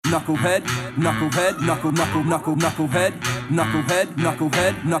knucklehead, knucklehead, knucklehead, knucklehead.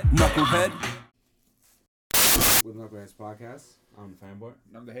 With Knuckleheads Podcast, I'm the fanboy.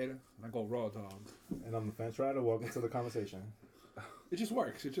 I'm the hater. And I go raw dog. And I'm the fence rider. Welcome to the conversation. It just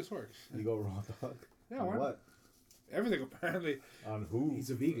works. It just works. You go raw dog. Yeah, On what? Everything apparently. On who? He's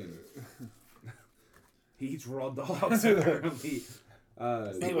a vegan. He eats raw dogs apparently.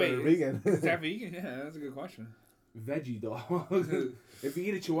 Wait, vegan. Is that vegan? Yeah, that's a good question. Veggie dogs. If you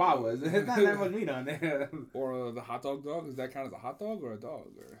eat a chihuahua, there's not that much meat on there. Or the hot dog dog? Does that count as a hot dog or a dog?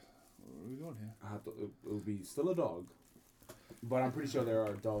 Or what are we doing here? It'll be still a dog. But I'm pretty sure there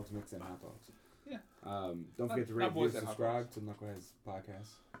are dogs mixed in hot dogs. Yeah. Don't forget to Not rate and boys that hot subscribe to Knuckleheads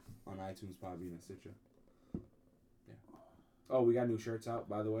Podcast on iTunes, Podbean, and Stitcher. Yeah. Oh, we got new shirts out,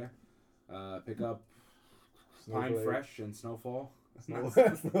 by the way. Pick up Pine Fresh and Snowfall.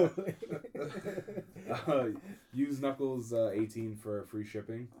 Use Knuckles 18 for free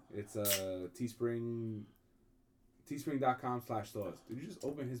shipping. It's teespring.com/stores. Did you just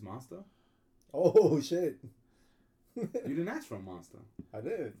open his monster? Oh shit! You didn't ask for a monster. I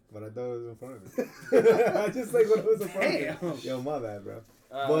did, but I thought it was in front of me. I just like when it was in front of me. Yo, my bad, bro.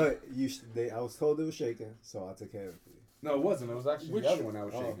 But I was told it was shaking, so I took care of it for you. No, it wasn't. It was actually the other one that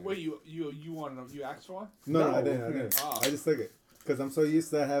was shaking. Wait, you wanted you asked for one? No, I didn't. Oh. I just took it because I'm so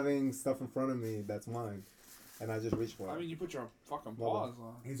used to having stuff in front of me that's mine, and I just reached for it. I mean, you put your fucking paws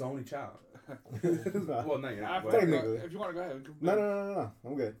on. He's the only child. Well, no, you're not. Technically. If you want to go ahead. No.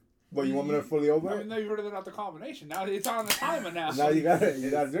 I'm good. But you want me to fully open I it? mean, no, you heard it out the combination. Now it's on the timer now. Now you got it.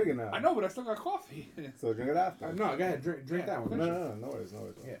 You got to drink it now. I know, but I still got coffee. So drink it after. No, go ahead. Drink that one. No worries.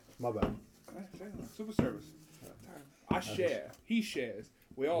 Yeah. My bad. Super service. I share. He shares.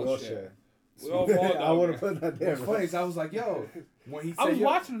 We all share. We all I want to put that there. What's funny is I was like, yo, when he said, I was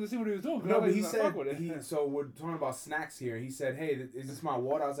watching him to see what he was doing. No, but he said, so we're talking about snacks here. He said, hey, is this my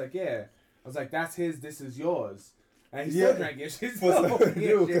water? I was like, yeah. I was like, that's his, this is yours. And he still drank it.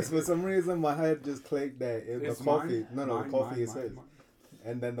 Because for some reason my head just clicked that the coffee. Mine, the coffee is mine, his. mine.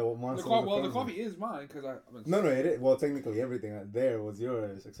 And then the monster. The coffee is mine because I. No, it is. Well, technically everything there was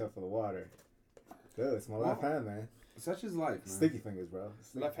yours except for the water. Good, it's my left hand, man. Such is life, man. Sticky fingers, bro.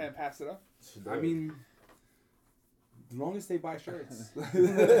 Left hand passed it up. I mean, as long as they buy shirts.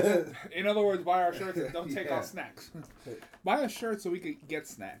 In other words, buy our shirts and don't take our snacks. Buy a shirt so we can get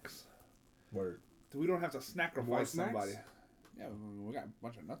snacks. Word. So we don't have to sacrifice somebody. Snacks? Yeah, we got a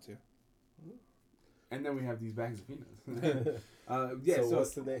bunch of nuts here. And then we have these bags of peanuts. So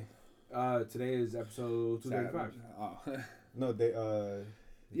what's today? Today is episode 235. No,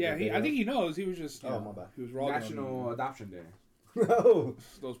 Yeah, I think he knows. He was just. my bad. He was wrong. National Adoption Day. No.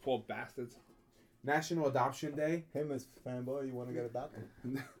 Those poor bastards. National Adoption Day. Hey, Miss Fanboy, you want to get adopted?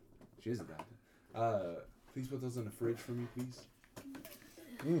 She is adopted. Please put those in the fridge for me, please.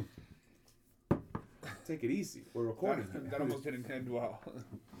 Take it easy. We're recording. That almost didn't end well.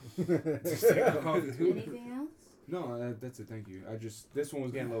 Anything else? No, that's it. Thank you. This one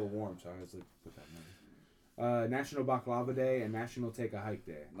was getting a little warm, so I was like, put that in. National Baklava Day and National Take a Hike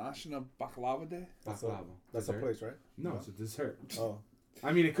Day. National Baklava Day? Baklava. That's a place, right? No, it's a dessert. Oh.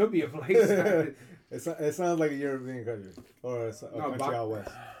 I mean, it could be a place. It sounds like a European country or a country out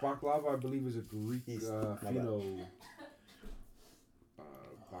west. Baklava, I believe, is a Greek pheno.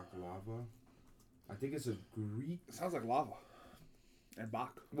 Baklava. I think it's a Greek. It sounds like lava. And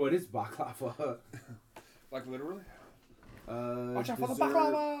bak. Well, it is baklava. Like literally? Watch out for the dessert.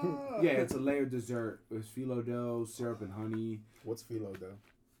 baklava! Yeah, it's a layered dessert with phyllo dough, syrup, and honey. What's phyllo dough?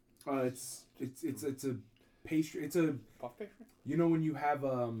 It's a pastry. It's a puff pastry. You know when you have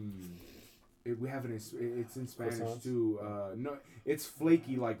we have it. It's in Spanish croissants? too. No, it's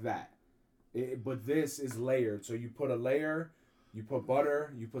flaky like that. But this is layered. So you put a layer, you put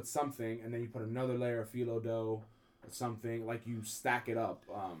butter, you put something, and then you put another layer of phyllo dough, or something. Like you stack it up.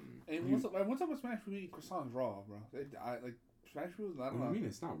 And what's up with Spanish food? Eat croissants raw, bro. Like Spanish food. I don't know. I mean,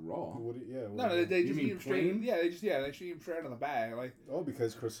 it's not raw. No, they just mean eat them straight. plain? Yeah, they just eat them straight out of the bag. Like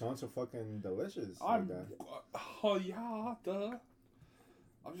because croissants are fucking delicious. Like that. Oh yeah, duh.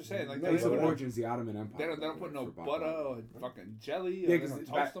 I'm just saying, like It's the origins, the Ottoman Empire. They don't put no butter or fucking jelly. Yeah, Or they don't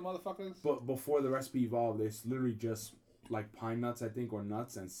toast the motherfuckers. But before the recipe evolved, it's literally just like pine nuts, I think, or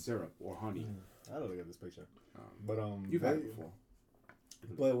nuts and syrup or honey. I don't look at this picture. But you've had it before.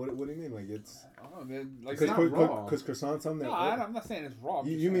 But what do you mean? Like it's like it's not raw. Because croissants on there. No, I'm not saying it's raw.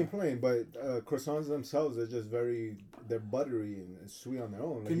 You mean plain, but croissants themselves are just they're buttery and sweet on their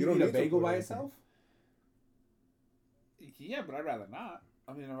own. Like, Can you don't eat a need to bagel put by anything. itself? Yeah, but I'd rather not.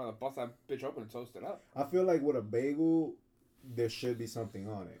 I mean, I'd rather bust that bitch open and toast it up. I feel like with a bagel, there should be something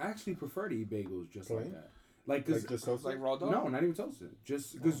on it. I actually prefer to eat bagels just Plain? like that. Like, cause Like just toasted? Like raw dough? no, not even toasted.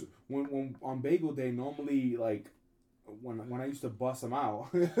 Just because when on bagel day, normally like when I used to bust them out,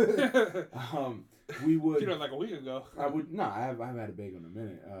 we would. You know, like a week ago. I would no. I haven't had a bagel in a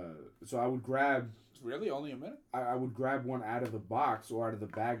minute. So I would grab. Really? Only a minute? I would grab one out of the box or out of the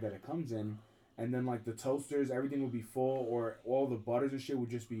bag that it comes in, and then like the toasters, everything would be full, or all the butters and shit would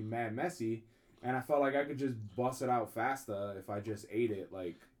just be mad messy. And I felt like I could just bust it out faster if I just ate it.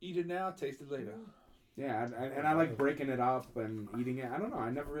 Like, Eat it now, taste it later. yeah, and I like breaking it up and eating it. I don't know. I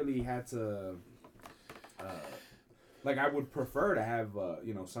never really had to. Like, I would prefer to have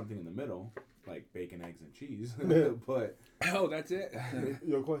something in the middle, like bacon, eggs, and cheese. But Oh, that's it?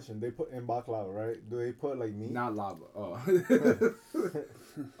 Your question. They put in baklava, right? Do they put like meat? not lava. Oh.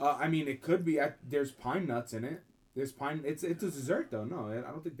 I mean, it could be. There's pine nuts in it. There's pine. It's a dessert though. No, I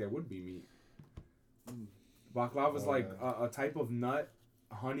don't think there would be meat. Baklava is like a type of nut,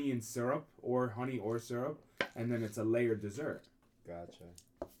 honey and syrup, or honey or syrup, and then it's a layered dessert. Gotcha.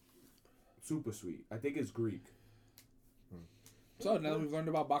 Super sweet. I think it's Greek So now that we've learned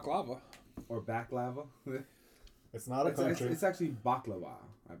about baklava. or baklava. It's not a country. It's actually baklava,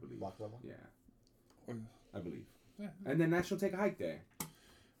 I believe. Baklava? Yeah, I believe. Yeah. And then National Take a Hike Day.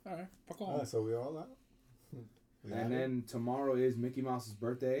 All right, fuck on. So we all out. We And got it? then tomorrow is Mickey Mouse's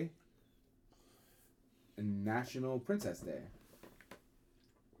birthday. And National Princess Day.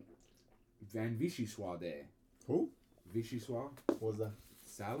 Van Vichyssoise Day. Who? Vichyssoise? What was that?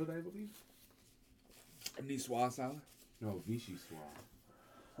 Salad, I believe? Niçoise salad. No, Vichyssoise.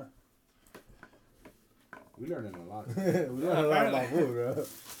 We learning a lot. We learned a lot about food, bro.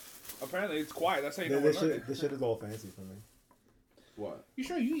 Apparently it's quiet. That's how you know This we're learning. shit is all fancy for me. What? You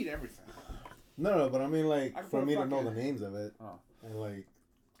sure you eat everything? No, but I mean, like, I can for put me a to know the fucking- names of it. Oh. And, like,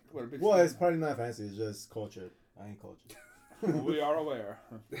 What a big well, fan. it's probably not fancy. It's just cultured. I ain't cultured. We are aware.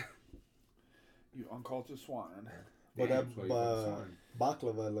 You uncultured swine. But Damn, that so you got swine.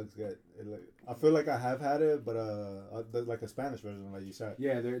 baklava looks good. I feel like I have had it, but there's like a Spanish version, like you said.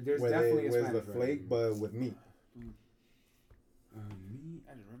 Yeah, there's where definitely a where's Spanish the flake, version. but with meat. Meat?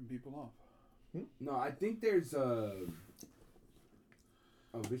 I just ripping people off. No, I think there's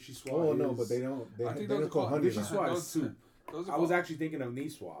Vichyssoise. Oh no, but they don't. They I think don't those are call called honey. Vichyssoise. Now. Vichyssoise is Those- soup. Those are I was called- actually thinking of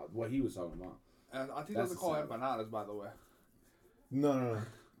Niçoise, what he was talking about. I think That's those are called the salad. empanadas, by the way. No.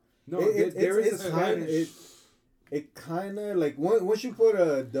 No, It- there is it's a kind- Spanish. It kind of like once you put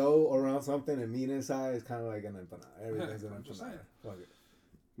a dough around something and meat inside, it's kind of like an empanada. Everything's an I'm just empanada. saying. Fuck it.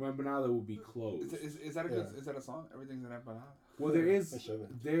 Empanada will be closed. Is that a good? Yeah. Is that a song? Everything's an empanada. Well, there is. It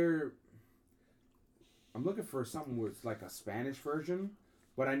should be. I'm looking for something where it's like a Spanish version,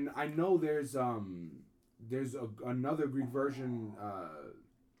 but I know there's another Greek version,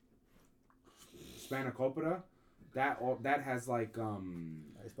 Spanakopita, that has like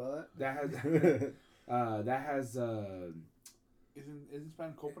I spell that has that. that has Isn't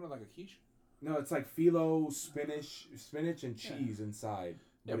spanakopita like a quiche? no, it's like phyllo spinach and cheese inside,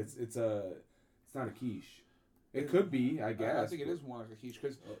 but Yep. it's not a quiche. It could be, I guess. I think it is more like a quiche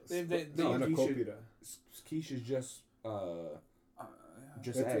because they No, yeah. Spanakopita. Quiche is just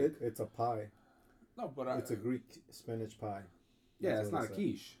It's egg. it's a pie. No, but It's a Greek spinach pie. Yeah, That's it's what not it a said.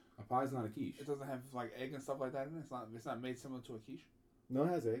 quiche. A pie is not a quiche. it doesn't have like egg and stuff like that in it. It's not made similar to a quiche. No, it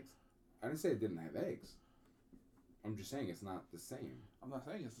has eggs. I didn't say it didn't have eggs. I'm just saying it's not the same. I'm not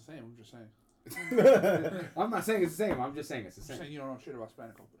saying it's the same. I'm just saying. I'm not saying it's the same. I'm just saying it's the I'm just same. saying you don't know shit about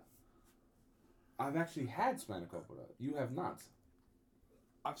spanakopita. I've actually had Spanakopita. You have not.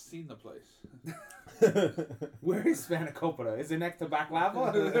 I've seen the place. Where is Spanakopita? Is it next to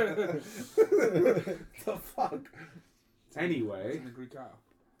baklava? The fuck? It's Anyway. in the Greek Isle.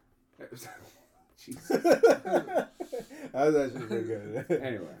 Jesus. That was actually pretty good.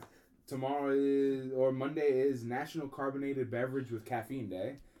 Anyway. Monday is National Carbonated Beverage with Caffeine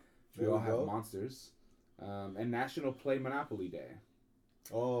Day. We There all we have go. Monsters. And National Play Monopoly Day.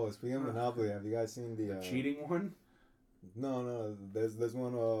 Oh, speaking of Monopoly, have you guys seen the Cheating one? No. There's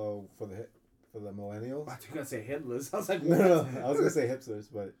one for the millennials. I think I say Hitler's. I was like, No, what? no, I was gonna say hipsters,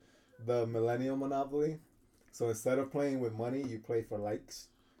 but the millennial Monopoly. So instead of playing with money, you play for likes,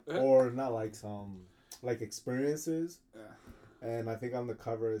 or not likes, like experiences. Yeah. And I think on the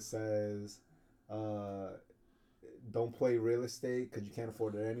cover it says, "Don't play real estate because you can't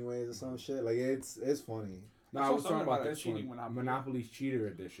afford it anyways," or some shit. Like it's funny. No, I I saw was talking something about about a this cheating one. Monopoly. Monopoly's Cheater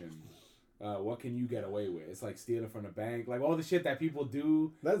Edition. What can you get away with? It's like stealing from the bank, like all the shit that people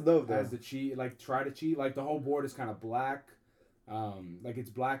do That's dope, though. as the cheat, like try to cheat. Like the whole board is kind of black, like it's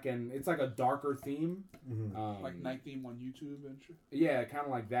black and it's like a darker theme. Mhm. Like night theme on YouTube and shit. Yeah, kind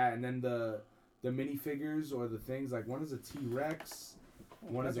of like that. And then the minifigures or the things like one is a T-Rex,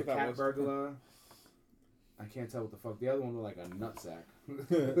 one is That's a what that cat was. burglar. I can't tell what the fuck. The other one looked like a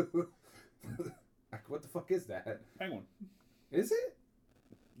nutsack. Like, what the fuck is that? Penguin. Is it?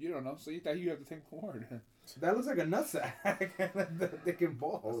 You don't know, so you thought you have to take the word. That looks like a nutsack. The dick and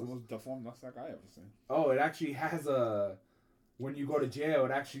That's the balls. most deformed nutsack I ever seen. Oh, it actually has a. When you go to jail,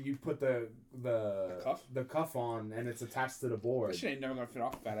 it actually you put the cuff on, and it's attached to the board. This shit ain't never gonna fit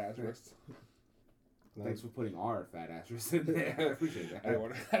off fat ass wrist. Thanks for putting our fat ass wrist in there. I appreciate that. I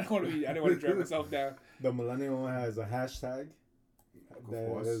didn't want to drag myself down. The millennial one has a hashtag. Of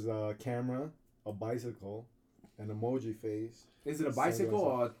course. There's a camera, a bicycle, an emoji face. Is it a bicycle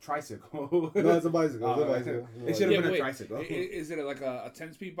or a tricycle? No, it's a bicycle. It's a Oh, bicycle. it should have Yeah, been a wait, tricycle. Is it like a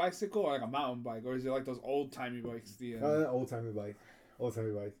 10-speed bicycle or like a mountain bike, or is it like those old timey bikes? Old timey bike. Old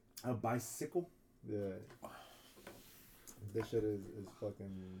timey bike. A bicycle? Yeah. This shit is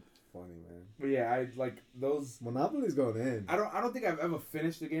fucking funny, man. But yeah, I like those. Monopoly's going in. I don't think I've ever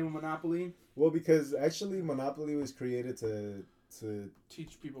finished a game of Monopoly. Well, because actually Monopoly was created to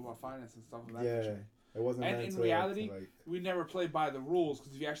Teach people about finance and stuff like that. yeah. It wasn't. And meant in to, reality, to, like, we never play by the rules,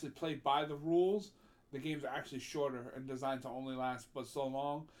 because if you actually play by the rules, the games are actually shorter and designed to only last but so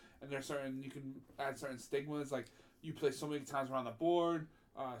long. And there's certain, you can add certain stigmas, like you play so many times around the board,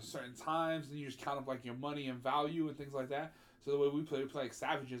 certain times, and you just count up like your money and value and things like that. So the way we play like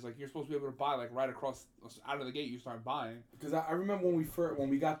savages. Like you're supposed to be able to buy like right across out of the gate. You start buying. Because I remember when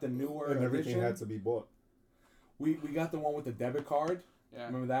we got the newer and everything edition, had to be bought. we got the one with the debit card. Yeah,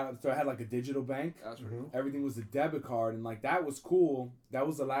 Remember that? So I had like a digital bank. that's pretty cool. Everything was a debit card, and like that was cool. That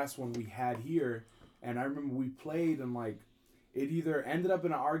was the last one we had here, and I remember we played, and like it either ended up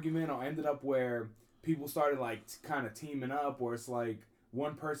in an argument or ended up where people started like kind of teaming up, where it's like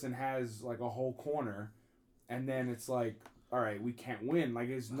one person has like a whole corner, and then it's like, all right, we can't win. Like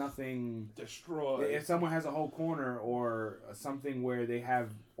there's nothing. Destroy. If someone has a whole corner or something where they have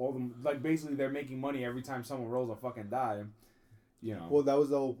all them, like basically they're making money every time someone rolls a fucking die. You know. Well, that was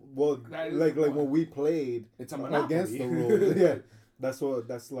the That is like the like point. when we played It's a monopoly. against the rules. Yeah,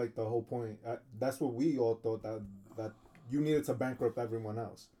 that's like the whole point. That's what we all thought, that you needed to bankrupt everyone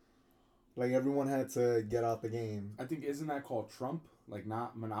else. Like everyone had to get out the game. I think isn't that called Trump? Like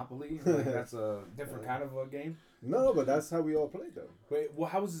not Monopoly. Like that's a different kind of a game. No, but that's how we all played though. Wait, well,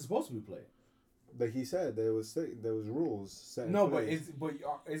 how was it supposed to be played? Like he said, there was rules set. in No, but place.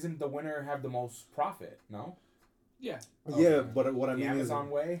 isn't the winner have the most profit? No. Yeah. Yeah, Okay. but what I The mean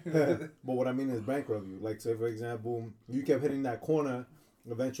Amazon way. but what I mean is bankrupt you. Like say for example, you kept hitting that corner.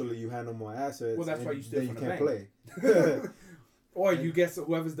 Eventually, you had no more assets. Well, that's and why you steal then from you the can't play. Or you guess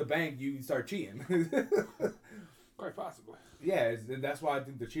whoever's the bank, you start cheating. Quite possibly. Yeah, that's why I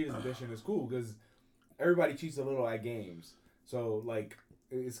think the Cheaters Edition is cool because everybody cheats a little at games. So like,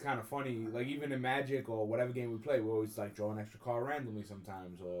 it's kind of funny. Like even in Magic or whatever game we play, we always like draw an extra card randomly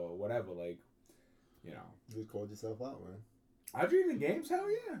sometimes or whatever. Like, you know, Just called yourself out, man. I dream in games. Hell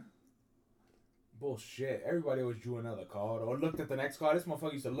yeah. Bullshit. Everybody always drew another card or looked at the next card. This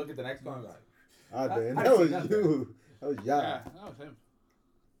motherfucker used to look at the next card and be like, I didn't. I That was see nothing. you. That was Yeah, ya. that was him.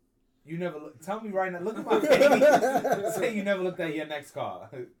 you never look. Tell me right now. Look at my face. Say you never looked at your next card.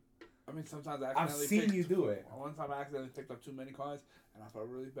 I mean, sometimes I I've accidentally seen picked, you do it. One time I accidentally picked up too many cards, and I felt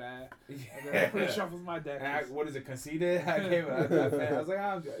really bad. And then Yeah. I reshuffled my deck. What is it? Conceited? I was like,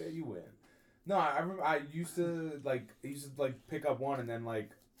 oh, you win. No, I remember I used to pick up one and then like,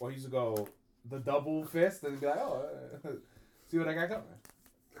 or he used to go the double fist and be like, oh, see what I got coming.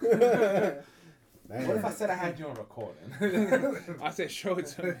 What if I said I had you on recording? I said, show it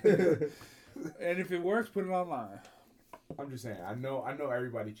to me. And if it works, put it online. I'm just saying. I know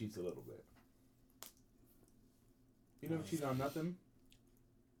everybody cheats a little bit. You never cheat on nothing.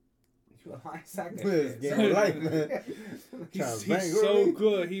 You a lying sack of This shit. game of life, man. He's Bang, so really?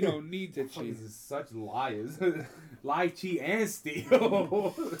 good, he don't need to cheat. These are such liars. Lie, cheat, and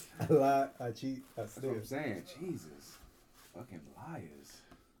steal. I cheat. I That's what steal. I'm saying. Jesus. Fucking liars.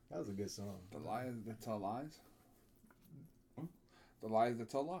 That was a good song. The liars that tell lies. Hmm? The liars that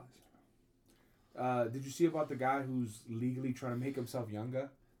tell lies. Did you see about the guy who's legally trying to make himself younger?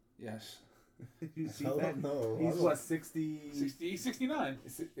 Yes. Did you see Hell that? no. He's what, 60? 69.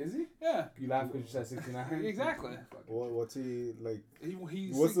 Is he? Yeah. You laugh because you said 69? Exactly. What's he like?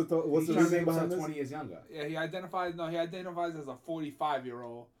 He's What's the what's He's the trying to make reason behind himself this? 20 years younger. Yeah, he identifies as a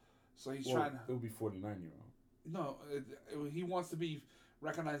 45-year-old. So he's Well, trying it would be 49-year-old. No, he wants to be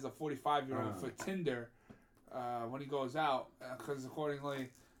recognized as a 45-year-old for Tinder when he goes out, because accordingly,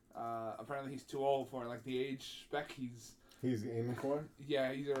 apparently he's too old for it. Like the age spec, he's aiming for?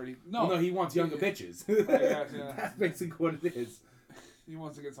 he's already No, he wants younger bitches. yeah. That's basically what it is. He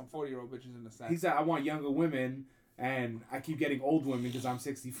wants to get some 40-year-old bitches in the sack. He said, I want younger women, and I keep getting old women because I'm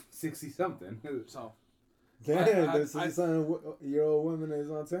 60 something. So Damn, I- this is something your old woman is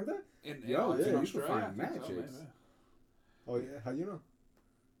on Tinder? Yo, in yeah, you can Australia, find I think mad so, chicks. maybe. Oh yeah, how you know?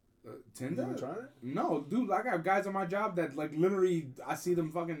 You Tinder? been trying it? No, dude, I got guys on my job that like literally I see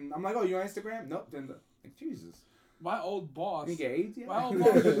them fucking. I'm like, oh, you on Instagram? Nope, Tinder. Like Jesus. My old boss. You get AIDS yet? My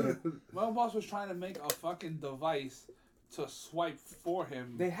old boss was trying to make a fucking device to swipe for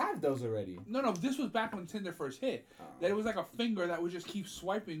him. They have those already. No, this was back when Tinder first hit. Oh. That it was like a finger that would just keep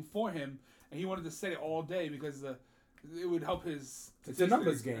swiping for him, and he wanted to set it all day because it would help his. It's a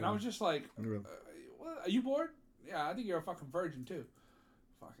numbers statistics. game. And I was just like, Unreal. what, "Are you bored? Yeah, I think you're a fucking virgin too."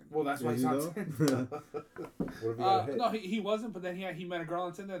 Fucking. Well, that's why Yeah, he's you on know? Tinder. What if you got a hit? No, he wasn't. But then he met a girl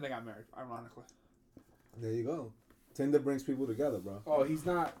on Tinder, and they got married. Ironically. There you go. Tinder brings people together, bro. Oh, he's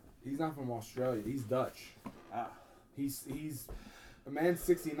not from Australia. He's Dutch. Ah. He's a man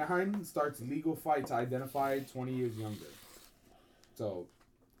 69 starts legal fight to identify 20 years younger. So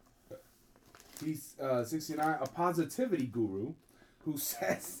he's 69, a positivity guru who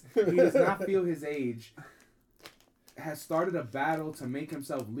says he does not feel his age, has started a battle to make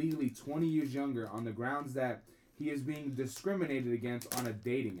himself legally 20 years younger on the grounds that he is being discriminated against on a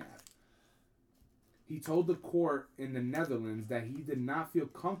dating app. He told the court in the Netherlands that he did not feel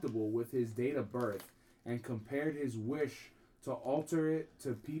comfortable with his date of birth and compared his wish to alter it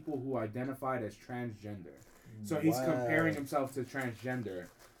to people who identified as transgender. So he's Wow. comparing himself to transgender.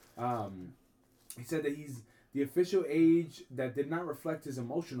 He said that he's the official age that did not reflect his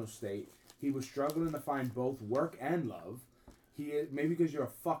emotional state. He was struggling to find both work and love. Maybe because you're a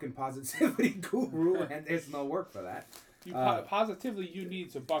fucking positivity guru and there's no work for that. Positively, you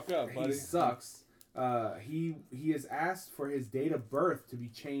need to buck up, buddy. He sucks. He has asked for his date of birth to be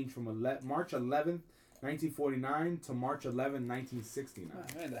changed from March 11th, 1949 to March 11th, 1969.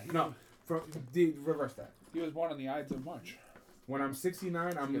 Oh, man, No, reverse that. He was born on the Ides of March. When I'm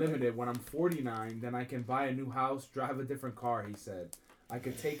 69, I'm limited. When I'm 49, then I can buy a new house, drive a different car, he said. I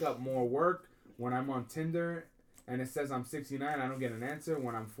could take up more work. When I'm on Tinder and it says I'm 69, I don't get an answer.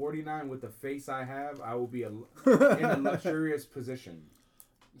 When I'm 49, with the face I have, I will be in a luxurious position.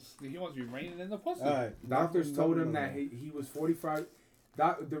 He wants to be raining in the pussy. All right. Doctors told him that he was 45.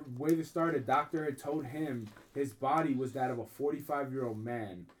 The way this started, doctor had told him his body was that of a 45-year-old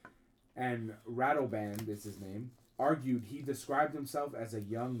man. And Rattleband is his name. Argued he described himself as a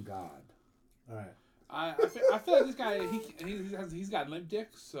young god. All right. I feel like this guy he's got limp dick,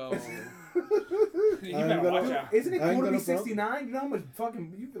 so you I ain't better gonna- watch out. Isn't it I ain't cool to be gonna front. 69? You know how much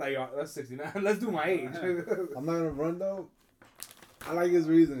fucking you be like, oh, that's 69. Let's do my age. I'm not gonna run though. I like his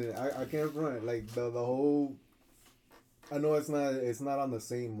reasoning. I can't run like the whole. I know it's not on the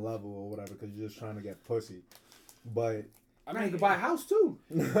same level or whatever because you're just trying to get pussy, but I Man, mean, you could buy a house too.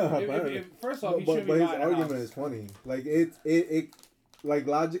 apparently. first off, he but should be his buying a argument house. is funny. Like it like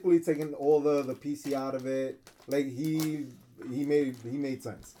logically taking all the PC out of it. Like he made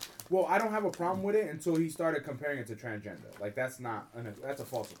sense. Well, I don't have a problem with it until he started comparing it to transgender. Like that's a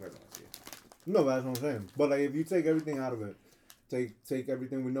false equivalency. No, that's what I'm saying. But like if you take everything out of it, take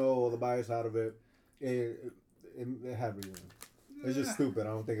everything we know, all the bias out of it, it had reason. It's just stupid.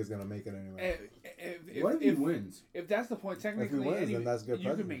 I don't think it's gonna make it anyway. What if he wins? If that's the point, technically, wins, then that's good you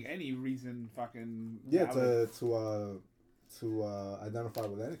can president. make any reason fucking. Yeah, valid. to identify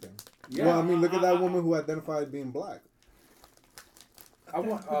with anything. Yeah, Well, I mean, look at that woman who identified being black. I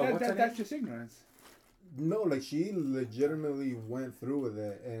want. But What's her that's name? just ignorance. No, like she legitimately went through with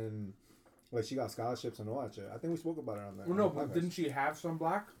it, and like she got scholarships and all that shit. I think we spoke about it on that. Well, no, but didn't she have some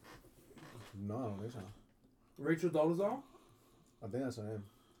black? No, I don't think so. Rachel Dolezal? I think that's her name.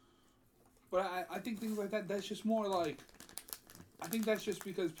 But I think things like that, that's just more like. I think that's just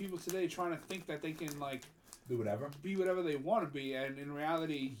because people today trying to think that they can, like, Do whatever. be whatever they want to be, and in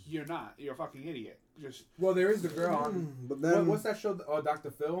reality, you're not. You're a fucking idiot. Just. Well, there is the girl on. But then What's that show? Oh, Dr.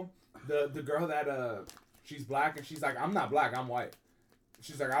 Phil. The girl that she's black and she's like, I'm not black, I'm white.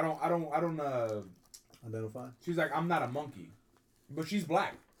 She's like, I don't identify. She's like, I'm not a monkey, but she's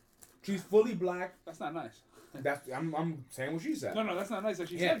black. She's fully black. That's not nice. I'm saying what she said. No, that's not nice that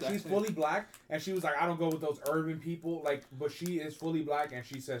she Yeah, said that. she's fully black, and she was like, I don't go with those urban people. Like, but she is fully black, and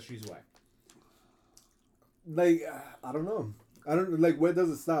she says she's white. Like I don't know. I don't like where does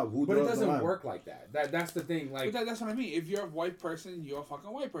it stop? Who But it draws the doesn't line? work like that. That's the thing. Like, But that's what I mean. If you're a white person, you're a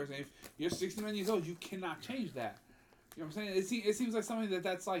fucking white person. If you're 69 years old, you cannot change that. You know what I'm saying? It seems like something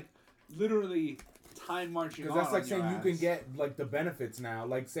that's like literally time marching on. because that's like on saying your you can ass. get like the benefits now.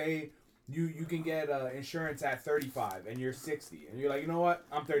 Like, say you can get insurance at 35 and you're 60, and you're like, you know what?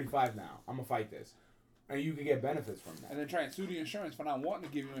 I'm 35 now. I'm gonna fight this, and you can get benefits from that. And then try and sue the insurance for not wanting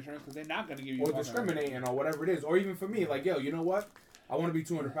to give you insurance because they're not going to give you. Or fucking- discriminating or whatever it is. Or even for me, like, yo, you know what? I want to be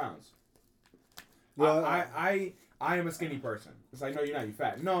 200 pounds. Well, I am a skinny person. It's like, no, you're not. You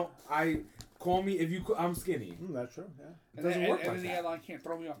fat. No, call me if you. I'm skinny. That's true. Yeah. It doesn't work and like then the that. airline can't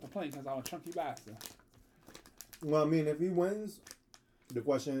throw me off the plane because I'm a chunky bastard. Well, I mean, if he wins, the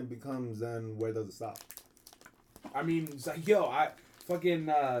question becomes then where does it stop? I mean, it's like, yo,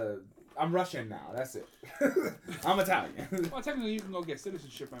 I'm Russian now. That's it. I'm Italian. Well, technically, you can go get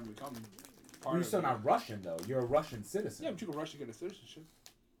citizenship and become part You're of still it. not Russian though. You're a Russian citizen. Yeah, but you can rush to get a citizenship.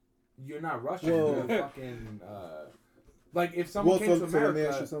 You're not Russian. Whoa. You're fucking. Like if someone came to so let me ask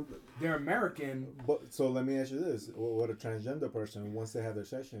America, you something. they're American. But so let me ask you this: what a transgender person, once they have their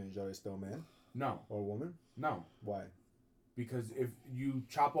sex change, are they still man No, or woman? no, Why? because if you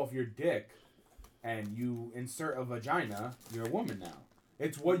chop off your dick and you insert a vagina, you're a woman now.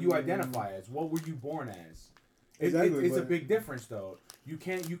 It's what you identify as. What were you born as? Exactly, It's a but- big difference though. You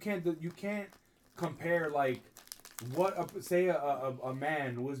can't compare like what say a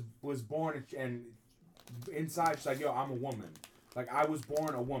man was born and inside she's like, yo, I'm a woman. Like I was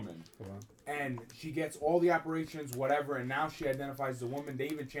born a woman. And she gets all the operations, whatever, and now she identifies as a woman. They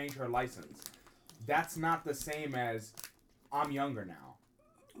even change her license. That's not the same as I'm younger now.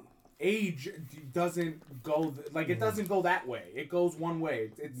 Age doesn't go it doesn't go that way. It goes one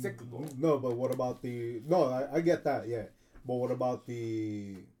way. It's cyclical. No, but what about the? No, I get that. Yeah, but what about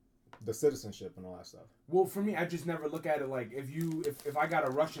the citizenship and all that stuff? Well, for me, I just never look at it like if I got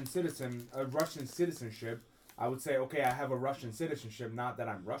a Russian citizenship, I would say, okay, I have a Russian citizenship, not that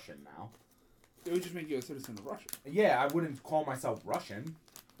I'm Russian now. They would just make you a citizen of Russia. Yeah, I wouldn't call myself Russian.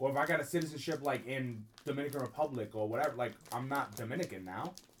 Or if I got a citizenship like in Dominican Republic or whatever, like I'm not Dominican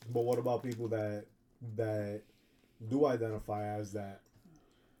now. But what about people that do identify as that?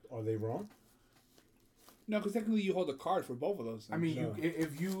 Are they wrong? No, because technically you hold a card for both of those things. I mean, No.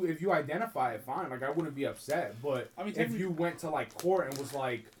 if you identify it, fine. Like I wouldn't be upset. But I mean, if technically- you went to like court and was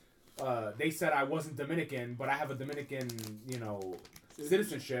like, they said I wasn't Dominican, but I have a Dominican,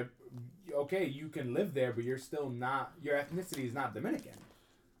 citizenship. Okay, you can live there, but you're still not. Your ethnicity is not Dominican.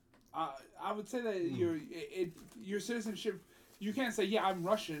 I would say that your citizenship, you can't say, yeah, I'm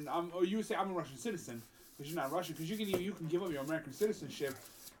Russian, or you would say I'm a Russian citizen, because you're not Russian, because you can give up your American citizenship,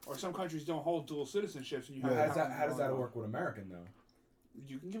 or some countries don't hold dual citizenships, and you have How does that work with American though?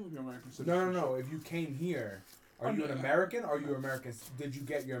 You can give up your American No, citizenship. no, no. If you came here, are you an American? Or are you American? Did you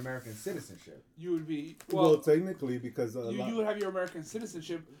get your American citizenship? You would be Well, technically, because you would have your American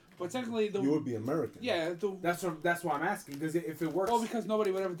citizenship, but technically you would be American. yeah That's why I'm asking. Because if it works, well, because nobody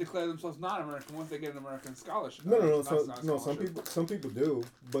would ever declare themselves not American once they get an American scholarship. No. Not Some scholarship. people do,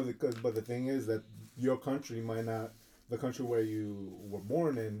 but the thing is that your country might not, the country where you were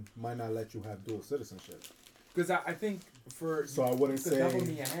born in might not let you have dual citizenship. because I think for So I wouldn't say. double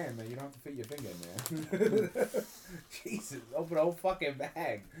me your hand, man. You don't have to fit your finger in there. Jesus, open the whole fucking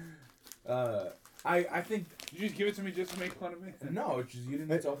bag. I think You just give it to me just to make fun of me. no. It's just you didn't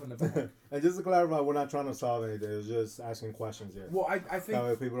need to open the bag. And just to clarify, we're not trying to solve anything. It's just asking questions here. Well, I That think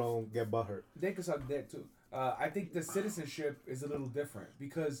way people don't get butthurt. they can suck dick too. I think the citizenship is a little different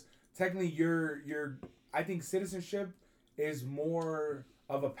because technically you're. I think citizenship is more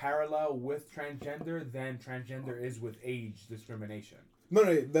of a parallel with transgender than transgender is with age discrimination. No,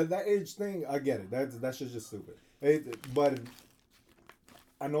 that age thing, I get it. That's just stupid. But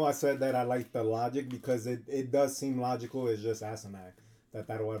I know I said that I like the logic because it does seem logical. It's just asinine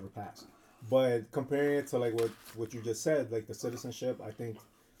that'll ever pass. But comparing it to like what you just said, like the citizenship, I think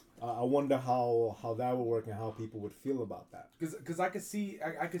I wonder how that would work and how people would feel about that. Because I could see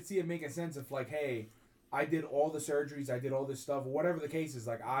it making sense if like, hey, I did all the surgeries, I did all this stuff, whatever the case is.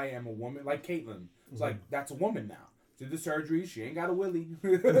 Like I am a woman, like Caitlyn. It's like that's a woman now. Did the surgery, she ain't got a willy.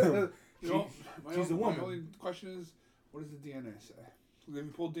 She's a woman. My only question is, what does the DNA say? If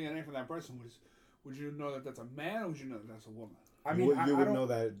you pull DNA from that person, would you know that that's a man, or would you know that that's a woman? I mean, you would don't know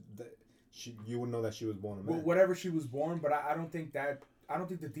that you would know that she was born a man. whatever she was born, but I don't think the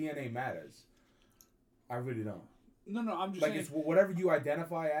DNA matters. I really don't. No, I'm just Like saying. it's whatever you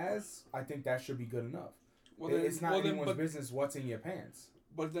identify as. I think that should be good enough. Well, then, It's not well, then, anyone's but, business what's in your pants.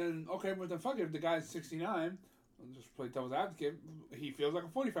 but then, okay, but then fuck it. If the guy's 69, I'll just play devil's advocate. He feels like a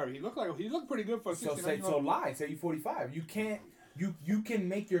 45. He looked pretty good for a 69. Say you 45. You can't. You can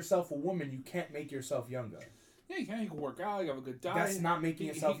make yourself a woman. You can't make yourself younger. Yeah, you can. He can work out. You have a good diet. That's not making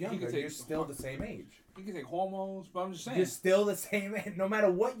yourself he can younger. take- You're still the same age. You can take hormones, but I'm just saying. You're still the same age. No matter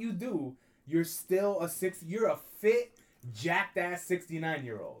what you do, you're still You're a fit, jacked ass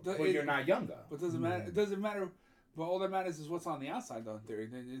 69-year-old, but you're not younger. But doesn't matter. It doesn't matter. But all that matters is what's on the outside, though. In theory,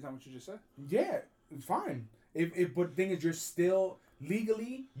 is that what you just said? Yeah, fine. But the thing is, you're still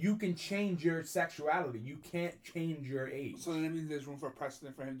legally, you can change your sexuality. You can't change your age. So then that means there's room for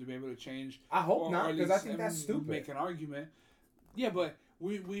precedent for him to be able to change. I hope or not, at because I least, think that's stupid. Make an argument. Yeah, but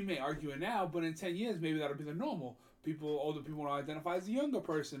we may argue it now, but in 10 years, maybe that'll be the normal. Older people will identify as a younger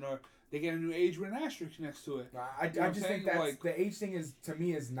person, or they get a new age with an asterisk next to it. I You know what I'm just saying? think that Like- the age thing is, to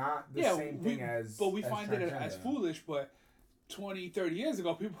me, is not the same thing as. But we as find it as transgender. foolish, but 20, 30 years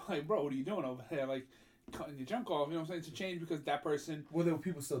ago, people were like, bro, what are you doing over there? Like, cutting your junk off, you know what I'm saying? To change because that person. Well, there were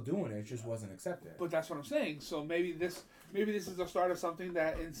people still doing it. It just wasn't accepted. But that's what I'm saying. So maybe this is the start of something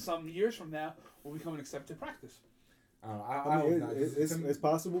that in some years from now will become an accepted practice. I I mean, hope not. it's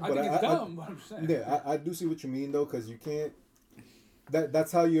possible, I but think it's dumb, but I'm just saying. yeah, I do see what you mean though, because you can't.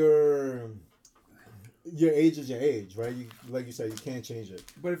 That's how your age is your age, right? You, like you said, you can't change it.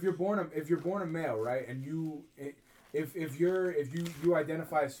 But if you're born a male, right, and if you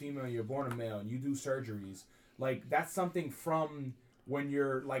identify as female, and you're born a male, and you do surgeries, like that's something from when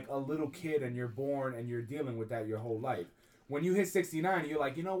you're like a little kid and you're born and you're dealing with that your whole life. When you hit 69, you're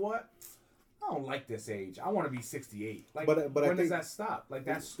like, you know what? I don't like this age. I want to be 68. Like, But I when does think- that stop? Like,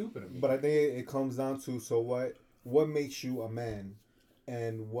 that's stupid of me. But I think it comes down to, so what makes you a man,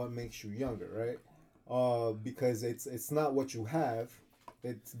 and what makes you younger, right? Because it's not what you have.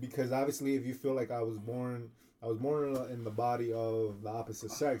 It's because obviously if you feel like I was born in the body of the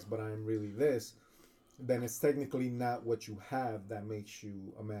opposite sex, but I'm really this, then it's technically not what you have that makes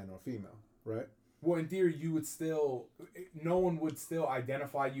you a man or female, right? Well, in theory, no one would still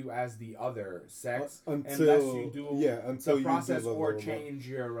identify you as the other sex unless you do until the process you do or change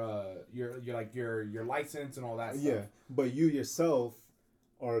your license and all that stuff. Yeah, but you yourself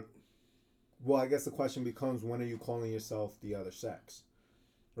are. Well, I guess the question becomes: when are you calling yourself the other sex?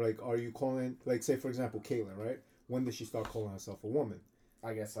 Like, are you calling, like, say for example, Caitlyn, right? When did she start calling herself a woman?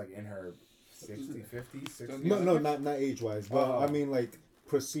 I guess like in her 60s, 50s, 60s. No, not age wise, but Oh. I mean like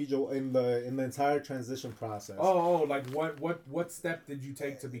procedural in the entire transition process. Like what step did you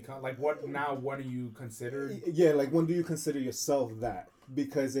take to become like what are you considered? Yeah, like when do you consider yourself that?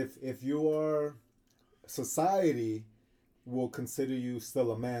 Because if you are, society will consider you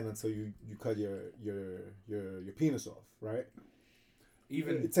still a man until you cut your penis off, right?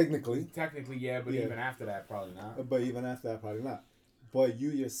 Even technically, yeah, but Yeah. even after that, probably not. but even after that, probably not. But you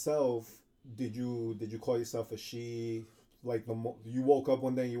yourself, did you call yourself a she? Like you woke up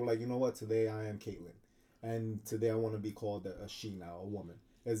one day and you were like, you know what, today I am Caitlyn, and today I want to be called a she now, a woman.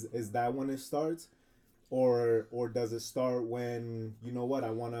 Is that when it starts, or does it start when, you know what, I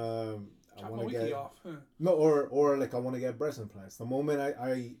want to get off. no, or like I want to get breast implants. The moment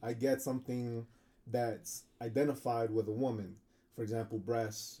I get something that's identified with a woman, for example,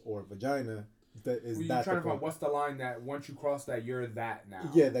 breasts or vagina, that is Well, that you're trying the to find point? what's the line that once you cross that you're that now.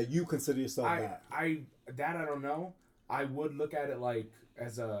 Yeah, that you consider yourself I don't know. I would look at it like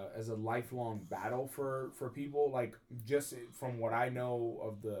as a lifelong battle for people. Like just from what I know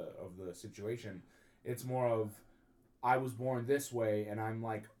of the situation, it's more of I was born this way and I'm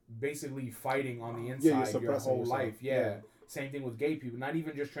like basically fighting on the you're inside your suppressing whole yourself. life. Yeah. Same thing with gay people. Not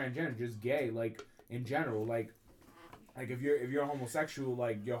even just transgender, just gay. Like in general, like if you're homosexual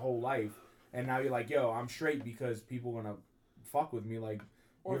like your whole life, and now you're like, yo, I'm straight because people gonna fuck with me. Like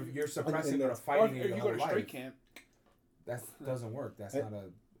Or you're suppressing and or that's- Or fighting if in your you go whole to straight life. camp. That doesn't work. That's not a.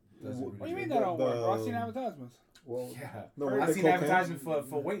 Doesn't What do really you mean work. that don't work? Bro, I've The- seen advertisements. Well, Yeah. no, I've what I've they seen call advertisements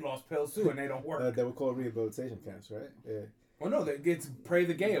for weight loss pills too, and they don't work. they were called rehabilitation camps, right? Yeah. Well, no, it's pray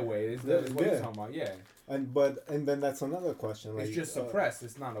the gay away. Is what Yeah. you're talking about? Yeah, And then that's another question. Like, it's just suppressed.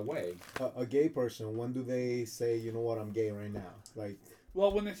 It's not a way. a gay person, when do they say, you know what, I'm gay right now? Like,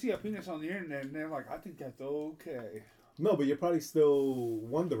 Well, when they see a penis on the internet, and they're like, I think that's okay. no, but you're probably still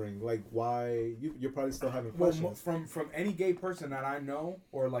wondering, like, why you're probably still having Well, questions. from any gay person that I know,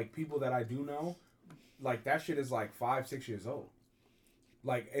 or like people that I do know, like that shit is like 5-6 years old.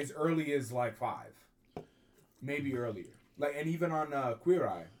 Like as early as like 5, maybe earlier. Like and even on Queer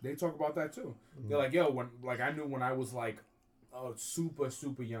Eye, they talk about that too. They're like, yo, I knew when I was like a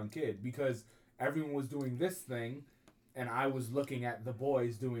super young kid because everyone was doing this thing, and I was looking at the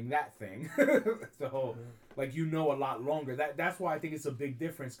boys doing that thing. So like you know a lot longer. That's why I think it's a big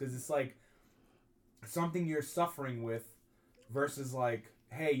difference because it's like something you're suffering with versus like,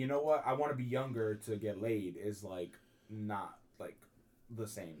 hey, you know what? I want to be younger to get laid is like not like the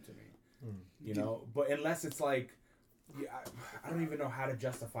same to me. You know, but unless it's like, yeah, I don't even know how to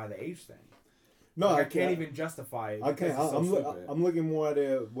justify the age thing. No, Like, I can't even justify it. I because can't. it's so stupid. I'm looking more at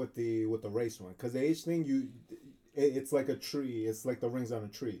it with the race one, because the age thing, it's like a tree. It's like the rings on a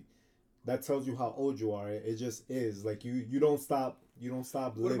tree. That tells you how old you are. It just is like you don't stop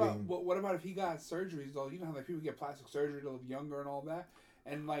stop What living. about what about if he got surgeries though? You know how like people get plastic surgery to live younger and all that,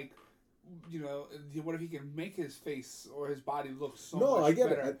 and like, you know, what if he can make his face or his body look so much I get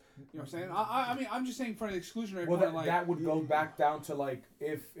better? it. You know what I'm saying? I mean, I'm just saying for an exclusionary Well, point, like that would go back down to like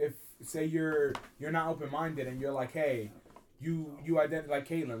if say you're not open minded and you're like, hey, you identify like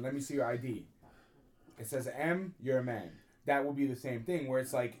Caitlin, let me see your ID. It says M, you're a man. That would be the same thing where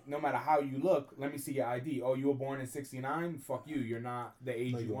it's like no matter how you look, let me see your ID. Oh, you were born in '69? Fuck you. You're not the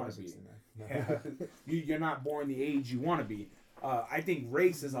age you want to be. Yeah. You're not born the age you want to be. I think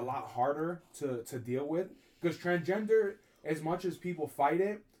race is a lot harder to deal with because transgender, as much as people fight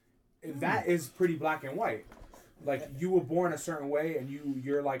it, that is pretty black and white. Like you were born a certain way and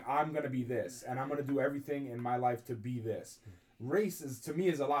you're like, I'm gonna be this and I'm gonna do everything in my life to be this. Race is to me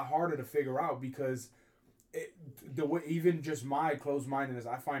is a lot harder to figure out because the way, even just my closed mindedness,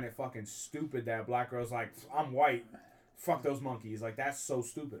 I find it fucking stupid that a black girl's like, I'm white, fuck those monkeys. Like that's so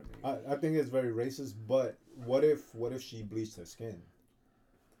stupid to me. I think it's very racist. But what if she bleached her skin?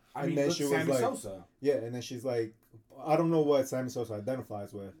 I And mean, then look, she was Sammy like- Sosa. Yeah, and then she's like, I don't know what Sammy Sosa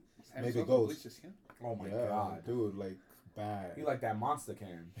identifies with. Sammy maybe Sosa Ghost. bleached his skin? Oh my Yeah, god, dude, like bad. he like that monster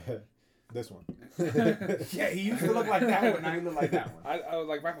can. This one. Yeah, he used to look like that one. Now he look like that one. I was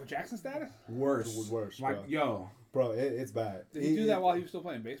like Michael Jackson status. Worse, Worse, Like bro. yo, Bro, it's bad. Did he do that while he was still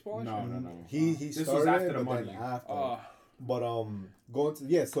playing baseball? and No, shit? no. He This started was after it, the but money. then after. Oh, But going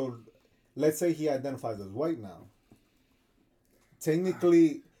to so let's say he identifies as white now.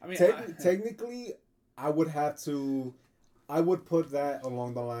 Technically, I mean, technically, I would put that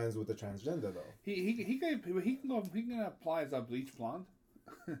along the lines with the transgender though. he can apply as a bleach blonde.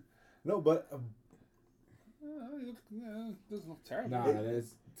 No, but It doesn't look terrible. nah,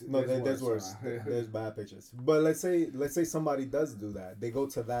 there's there's worse. There's bad pictures. But let's say somebody does do that. They go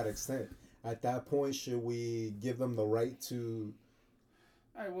to that extent. At that point, should we give them the right to?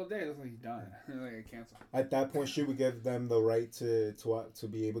 All right, well, there it looks like he's dying. Like a cancer. At that point, should we give them the right to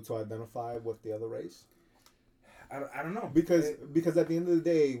be able to identify with the other race? I don't know Because at the end of the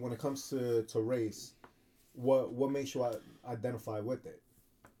day, when it comes to race, what makes you identify with it?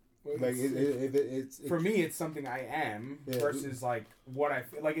 Like it's for me, it's something I am Yeah. versus like what I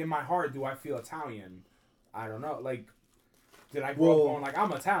feel. Like in my heart, do I feel Italian? I don't know. Like, did I grow up going like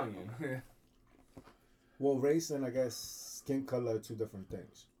I'm Italian? well, race and I guess skin color are two different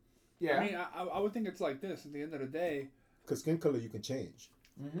things. Yeah. I mean, I would think it's like this. At the end of the day, Because skin color you can change.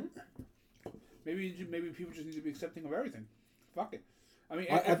 Mm-hmm. maybe people just need to be accepting of everything. Fuck it. I mean,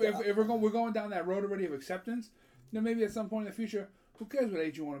 I- if we're going down that road already of acceptance, then maybe at some point in the future, who cares what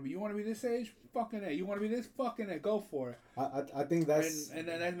age you want to be? You want to be this age? Fucking A. You want to be this? Fucking A. Go for it. I think that's And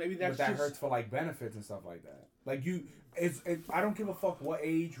then maybe that's But that just hurts for like benefits and stuff like that. Like I don't give a fuck what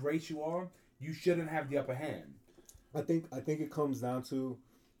age, race you are. You shouldn't have the upper hand. I think it comes down to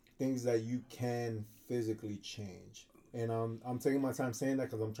things that you can physically change. And I'm taking my time saying that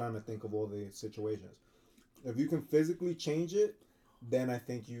because I'm trying to think of all the situations. If you can physically change it, then I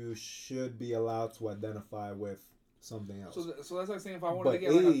think you should be allowed to identify with something else. So that's like saying if I wanted But to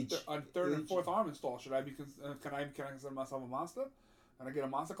get like age- a third and age- fourth arm installed, should I be can I consider myself a monster? And I get a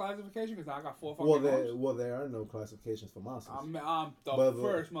monster classification because now I got 4 fucking arms. There are no classifications for monsters. I'm the But-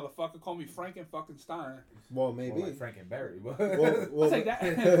 first motherfucker. Call me Franken fucking Stein. Well, maybe. Well, like Frankenberry. Well, I'll take that.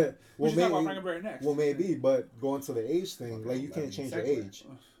 We well, should talk about maybe, Frankenberry next. well, maybe, but going to the age thing, like you can't change your Segue. age.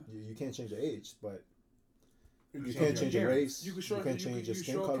 You can't change your age, but you can can't change your race. You can sure can't change your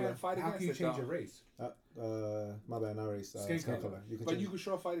skin color. can't fight How against can you it, change though. your race? My bad, not race. Skin Skin color. color. You can But change. you can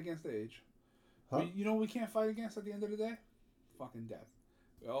sure fight against the age. Huh? You know what we can't fight against at the end of the day? Fucking death.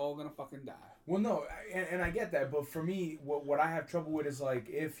 We're all gonna fucking die. Well, no, and I get that, but for me, what I have trouble with is like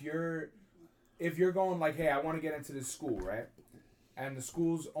if you're going like, hey, I want to get into this school, right? And the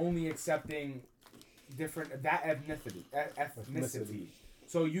school's only accepting different that ethnicity.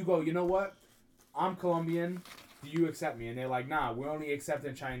 So you go, you know what? I'm Colombian. Do you accept me? And they're like, nah, we're only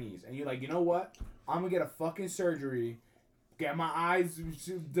accepting Chinese. And you're like, you know what? I'm gonna get a fucking surgery, get my eyes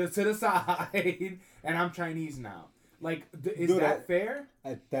to the side, and I'm Chinese now. Like, is Dude, that fair?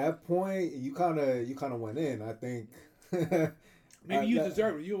 At that point, you kind of went in. I think. Maybe you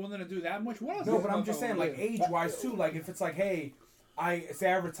deserve it. You willing to do that much? What else? No, is but I'm motherfucker just saying, gonna like, do? age-wise, too. Like, if it's like, hey, I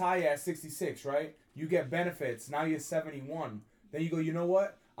retire at 66, right? You get benefits. Now you're 71. Then you go, you know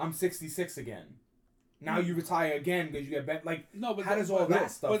what? I'm 66 again. Now you retire again because you get like, No, but how does all but- that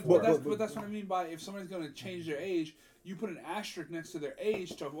stuff but, work? but that's what I mean by if somebody's going to change their age, you put an asterisk next to their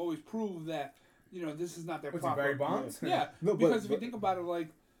age to always prove that, you know, this is not their What's he, proper. Barry Bonds? Yeah, No, because if you but- think about it, like,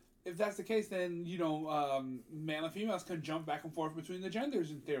 if that's the case, then, you know, male and females can jump back and forth between the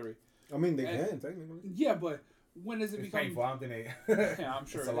genders in theory. I mean, they And- can technically. Yeah, but when does it It's become painful. I don't think they. Yeah, I'm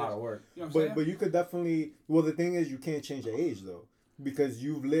sure it's a it lot is. of work. You know what I'm saying? But you could definitely. Well, the thing is, you can't change the age though, because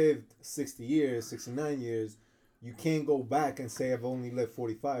you've lived 60 years, 69 years. You can't go back and say I've only lived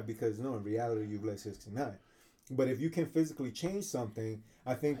 45 because no, in reality you've lived 69. But if you can physically change something,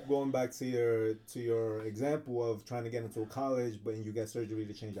 I think going back to your example of trying to get into a college, but you get surgery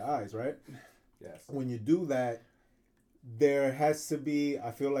to change your eyes, right? Yes. When you do that, there has to be,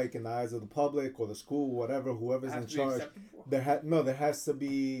 I feel like in the eyes of the public or the school, whatever, whoever's in Has to be charge, acceptable? there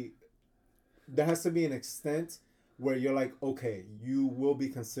has to be an extent where you're like, okay, you will be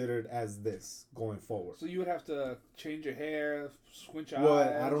considered as this going forward. So you would have to change your hair, squint your Well,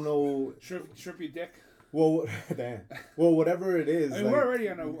 eyes. I don't know. Shrimp your dick. Well, damn. Well, whatever it is. I mean, like, we're already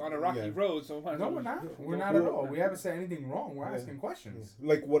on a rocky yeah. road, so might as No, well- we're not. We're go not for at it. all. We haven't said anything wrong. We're Yeah. asking questions.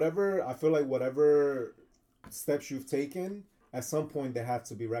 like whatever, I feel like whatever steps you've taken, at some point they have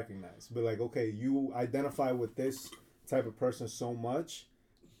to be recognized. But like, okay, you identify with this type of person so much,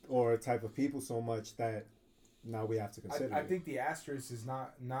 or type of people so much that now we have to consider. I it. think the asterisk is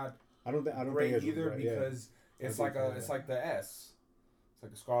not I don't think great it's either right, yeah. because it's I like think, it's like the S. It's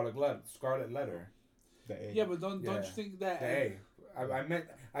like a scarlet letter. The A. Yeah, but don't Yeah. you think that The A. I meant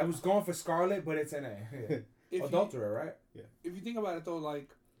I was going for scarlet, but it's an A. Yeah. if you, Adulterer, right? if you think about it though, like,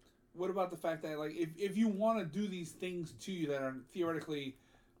 what about the fact that like if you want to do these things to you that are theoretically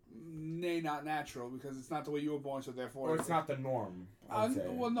not natural because it's not the way you were born, so therefore Or it's not the norm. I would say.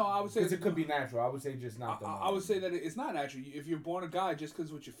 well, no, I would say Because it could be natural. I would say just not the norm. I would say that it's not natural. If you're born a guy, just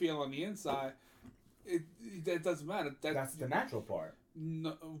because what you feel on the inside, that doesn't matter. That's the natural part.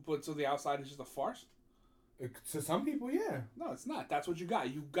 No, but so the outside is just a farce. To some people, yeah. No, it's not. That's what you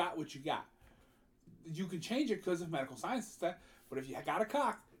got. You got what you got. You can change it because of medical science and stuff. But if you got a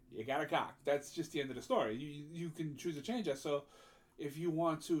cock, you got a cock. That's just the end of the story. You can choose to change that. So if you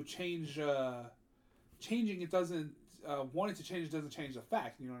want to change, changing it doesn't. Wanting to change it doesn't change the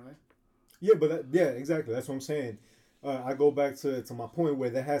fact. You know what I mean? Yeah, but yeah, exactly. That's what I'm saying. I go back to my point where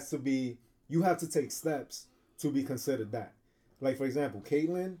there has to be, you have to take steps to be considered that. Like, for example,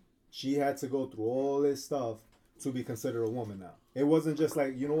 Caitlyn, she had to go through all this stuff to be considered a woman now. It wasn't just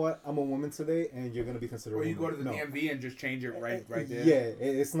like, you know what, I'm a woman today and you're going to be considered Or a you woman. go to the No. DMV and just change it right there. Yeah,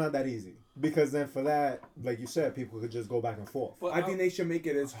 it's not that easy. Because then for that, like you said, people could just go back and forth. But I think they should make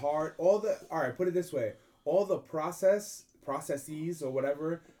it as hard. All right, put it this way. All the processes or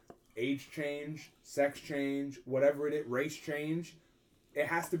whatever, age change, sex change, whatever it is, race change, it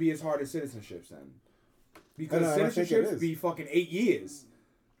has to be as hard as citizenships then. Because I think it citizenships is. be fucking 8 years.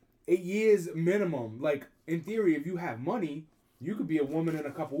 8 years minimum. Like, in theory, if you have money, you could be a woman in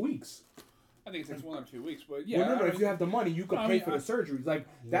a couple weeks. I think it takes 1 or 2 weeks, but yeah. Well, no, I if mean, you have the money, you could I pay mean, for the surgeries. Like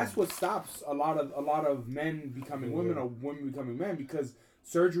that's what stops a lot of men becoming women or women becoming men because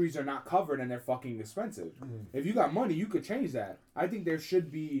surgeries are not covered and they're fucking expensive. If you got money, you could change that. I think there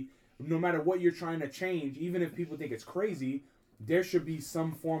should be, no matter what you're trying to change, even if people think it's crazy, there should be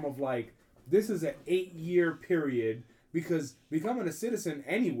some form of like, this is an 8-year period because becoming a citizen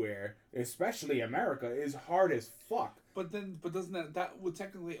anywhere, especially America, is hard as fuck. But doesn't that would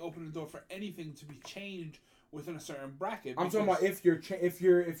technically open the door for anything to be changed within a certain bracket? I'm talking about if you're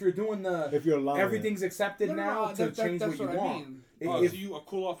doing If you're allowing everything's accepted No, no, now no, to change that's what you I want. mean. If- So you a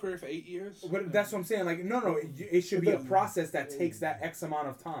cool off period for 8 years? But that's what I'm saying. Like, no, it should be a process that takes that X amount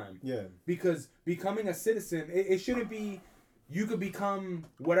of time. Yeah. Because becoming a citizen, it shouldn't be. You could become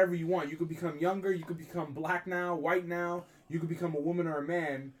whatever you want. You could become younger. You could become black now, white now. You could become a woman or a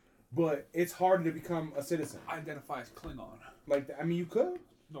man. But it's harder to become a citizen. Identify as Klingon. Like, I mean, you could.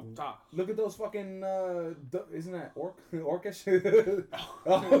 No, ta. Look at those fucking. Isn't that orcish?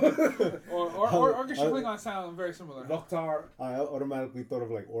 Or Orcish and Klingon sound very similar. Loktar. I automatically thought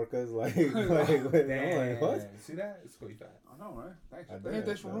of like orcas, like I'm Damn. like, what? See that? It's really fat. I know, right? Thanks. I did,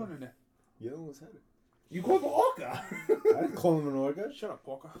 Thanks for no. ruining it. You almost had it. You call him an orca? I didn't call him an orca. Shut up,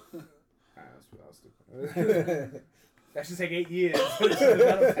 Walker. That was stupid. That should take 8 years. It's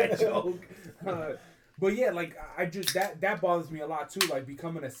not a bad joke. But yeah, like I just that bothers me a lot too. Like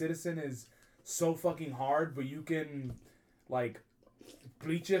becoming a citizen is so fucking hard, but you can like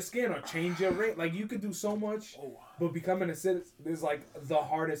bleach your skin or change your race. Like you could do so much, but becoming a citizen is like the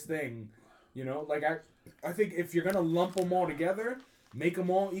hardest thing. You know, like I think if you're gonna lump them all together, make them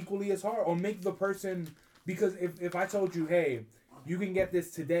all equally as hard, or make the person, because if I told you, hey, you can get this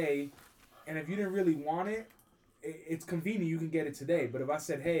today, and if you didn't really want it, it's convenient you can get it today. But if I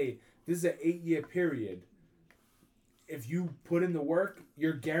said, hey, this is an 8-year period, if you put in the work,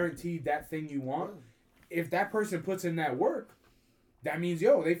 you're guaranteed that thing you want. If that person puts in that work, that means,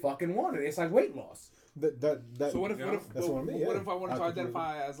 yo, they fucking want it. It's like weight loss. That So what if that's what I mean, what yeah. if I wanted to I completely-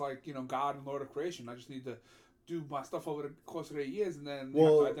 identify as like, you know, God and Lord of creation? I just need to do my stuff over the course of 8 years, and then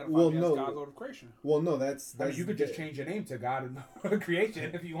Well, have to identify well, me no. as God's Lord of creation. Well, no, that's I mean, you could just change your name to God and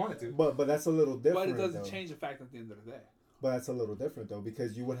creation if you wanted to. But that's a little different. But it doesn't though. change the fact at the end of the day. But that's a little different though,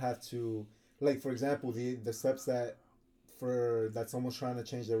 because you would have to, like, for example, the steps that someone's trying to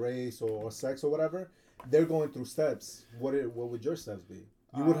change their race or sex or whatever, they're going through steps. What would your steps be?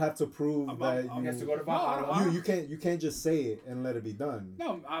 You would have to prove that You have to go to No, Valhalla. you can't just say it and let it be done.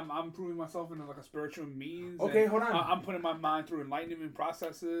 No, I'm proving myself in like a spiritual means. Okay, and hold on. I'm putting my mind through enlightenment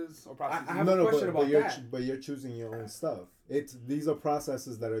processes or processes. I have a question about that. But you're choosing your own stuff. These are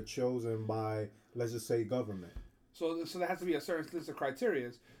processes that are chosen by, let's just say, government. So there has to be a certain list of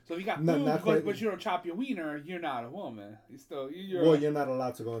criteria. So if you got No, boobs, not quite. but you don't chop your wiener, you're not a woman. You're not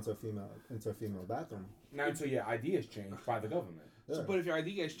allowed to go into a female bathroom. Not until your ID is changed by the government. Yeah. But if your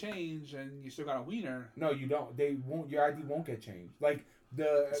ID gets changed and you still got a wiener, No, you don't. They won't. Your ID won't get changed. Like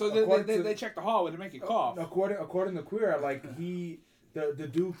the. so they check the hallway to make it cough. According to Queer, like the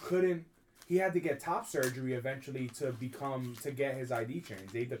dude couldn't. He had to get top surgery eventually to get his ID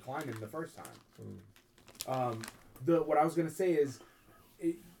changed. They declined him the first time. What I was gonna say is,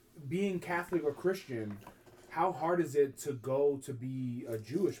 being Catholic or Christian, how hard is it to go to be a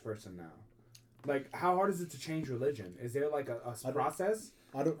Jewish person now? Like, how hard is it to change religion? Is there like a process?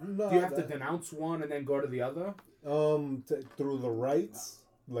 I don't know. Do you have to denounce one and then go to the other? Through the rites,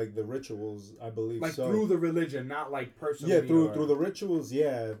 like the rituals, I believe. Like so. through the religion, not like personally. Yeah, through the rituals,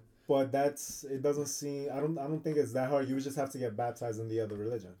 yeah. But it doesn't seem. I don't think it's that hard. You would just have to get baptized in the other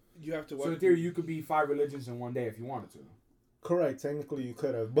religion. You have to. So in theory, you could be 5 religions in one day if you wanted to. Correct. Technically, you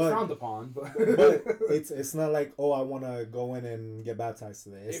could have, It's but frowned upon, but it's not like, oh, I want to go in and get baptized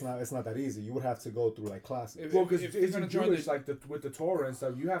today. It's not that easy. You would have to go through like classes. well, because if you're it's gonna in join Jewish, the- like with the Torah and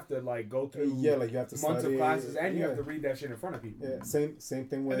stuff, you have to like go through Yeah, like you have to months study, of classes and you yeah. have to read that shit in front of people. Yeah, same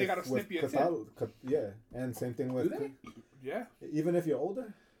thing with they gotta with snip your yeah, and same thing with Do they? Yeah. even if you're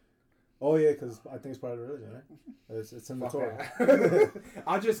older. Oh yeah, because I think it's part of the religion, right? It's in the Fuck Torah. that.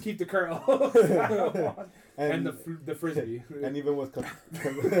 I'll just keep the curl and the frisbee. And even with Can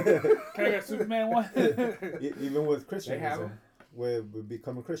I get Superman one? even with Christianism, have 'em. with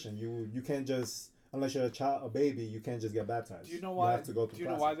becoming Christian, you can't just, unless you're a baby, you can't just get baptized. Do you know why? You have to go through Do you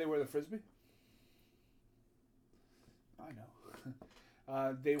know why they wear the frisbee? I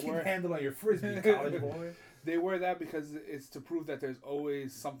know. They Keep wear handling your frisbee, college boy. They wear that because it's to prove that there's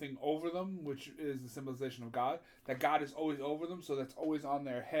always something over them, which is the symbolization of God. That God is always over them, so that's always on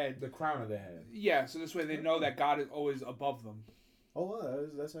their head. The crown of the head. Yeah, so this way they know that God is always above them. Oh, wow,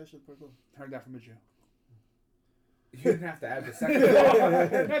 that's actually pretty cool. Heard that from a Jew. You didn't have to add the second.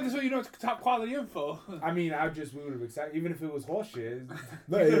 Yeah, this way you know it's top quality info. I mean, we would have accepted, even if it was horseshit.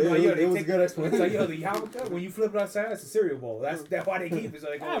 No, it was a good It's like, explanation. yo, the yarmulke, when you flip it upside down, it's a cereal bowl. That's why they keep it. So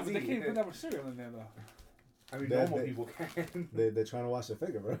they Yeah, can but they can't put that with cereal in there though. I mean, They- normal they- people can. They're trying to watch the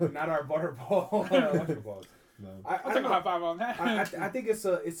figure, bro. Not our butter bowl. Electric balls. No. I'll take a high five on that. I think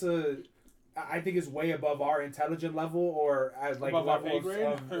I think it's way above our intelligent level or like Above our level pay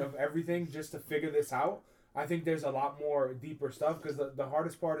grade? of everything just to figure this out. I think there's a lot more deeper stuff because the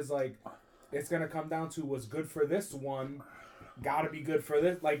hardest part is like it's gonna come down to what's good for this one, gotta be good for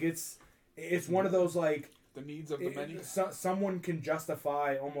this. Like it's one of those like The needs of the many. someone can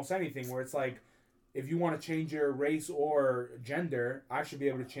justify almost anything where it's like if you want to change your race or gender, I should be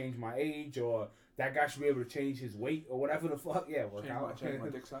able to change my age or that guy should be able to change his weight or whatever the fuck. Yeah, work out. Change my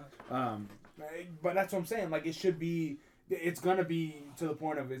dick size. But that's what I'm saying. Like, it should be. It's gonna be to the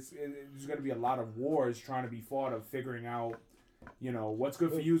point of there's gonna be a lot of wars trying to be fought of figuring out, what's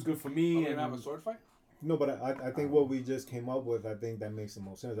good for you is good for me. Are we And gonna have a sword fight? No, but I think what we just came up with, I think that makes the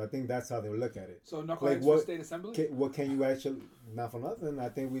most sense. I think that's how they look at it. So knuckleheads Like for what- state assembly? What can you actually, not for nothing, I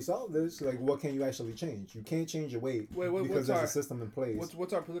think we solved this. Like, what can you actually change? You can't change your weight Wait, because what's there's our- a system in place.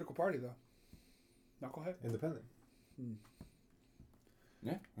 What's our political party though? Knucklehead. Independent.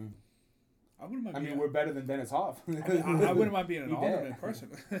 Yeah. I wouldn't mind. I mean, being we're better than Dennis Hoff. I wouldn't mind being an He alderman dead. person.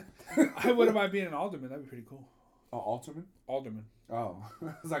 I wouldn't mind being an alderman. That'd be pretty cool. Oh, Alterman? Alderman. Oh,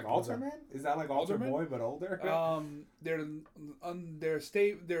 it's like Alterman. Is that like Alter Alderman? Boy but older? They're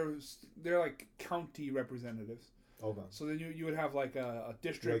state. They're like county representatives. Okay. So then you would have like a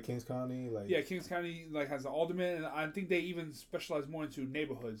district. Like Kings County, like Yeah, Kings County like has an alderman, and I think they even specialize more into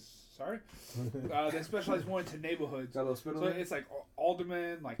neighborhoods. Sorry, they specialize more into neighborhoods. Got a little spit on So it? it's like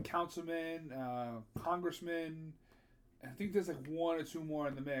alderman, like councilman, congressman. I think there's like one or two more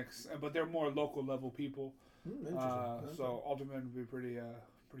in the mix, but they're more local level people. Interesting. So alderman would be pretty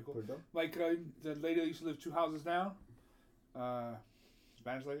cool. Pretty dope. Like the lady that used to live 2 houses down,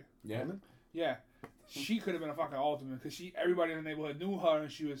 Spanish lady. Yeah. Yeah. She could have been a fucking ultimate because everybody in the neighborhood knew her and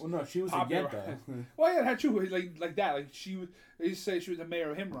she was. Well, no, she was a popular. Yenta. Well, yeah, that's true. Like that. Like they used to say she was the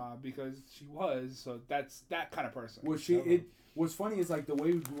mayor of Himrod because she was. So that's that kind of person. Well, what's funny is like the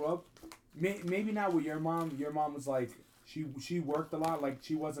way we grew up. Maybe not with your mom. Your mom was like she worked a lot. Like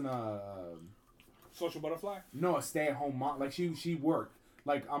she wasn't a Social butterfly. no a stay at home mom. Like she worked.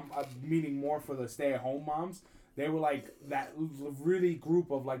 Like I'm meaning more for the stay at home moms. They were like that really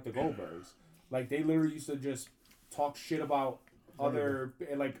group of like the Goldbergs. Like they literally used to just talk shit about other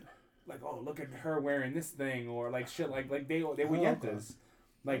like oh look at her wearing this thing or like shit like they were Yentas.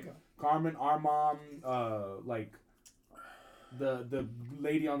 Like Carmen, our mom, like the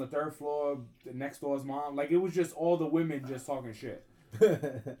lady on the third floor, the next door's mom. Like it was just all the women just talking shit.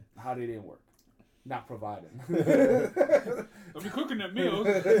 How they didn't work. Not providing. Don't be cooking them meals.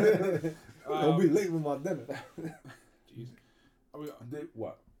 Don't be late with my dinner. Jeez.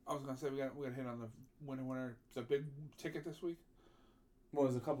 What? I was gonna say we got hit on the winner. It's a big ticket this week. Well,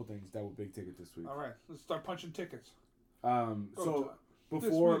 there's a couple things that were big ticket this week. All right, let's start punching tickets. So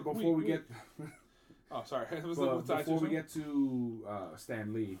before we get oh sorry, before we get to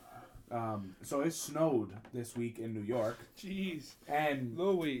Stan Lee, so it snowed this week in New York. Jeez, and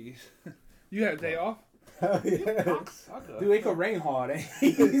Louise, you had a day off. Yeah. Dude, it could rain hard.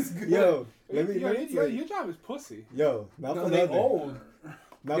 Yo, let me your job is pussy. Yo, not No, for they nothing. old.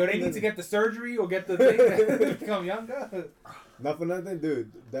 Not Yo, for they need nothing. to get the surgery or get the thing to become younger. Not for nothing,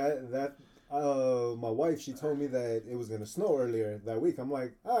 dude. My wife, she told me that it was gonna snow earlier that week. I'm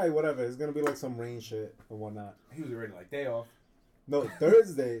like, all right, whatever. It's gonna be like some rain shit and whatnot. He was already like day off. No,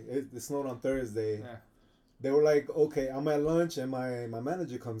 Thursday. It snowed on Thursday. Yeah. They were like, okay, I'm at lunch and my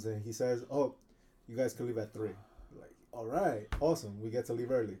manager comes in. He says, oh, you guys can leave at 3. Like, all right, awesome. We get to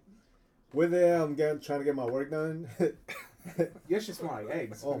leave early. We're there. I'm trying to get my work done. Your shit smell like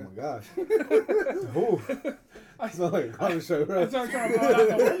eggs. Oh my gosh. Ooh. I smell like a garlic shop, bro. I'm trying to blow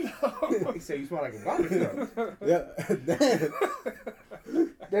it out the window. He said you smell like a garlic truck. Yeah.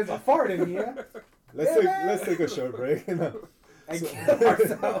 Damn. There's a fart in here. Let's take a short break. You know. And So- kill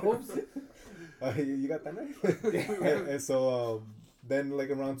ourselves. You got that knife? and so then like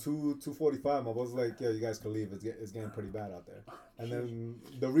around 2:45, my boss was like, "Yo, you guys can leave. It's getting pretty bad out there." And then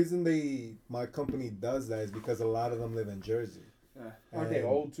the reason my company does that is because a lot of them live in Jersey. Yeah. Aren't they And-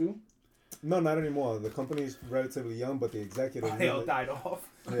 old too? No, not anymore. The company's relatively young, but the executives They all died off.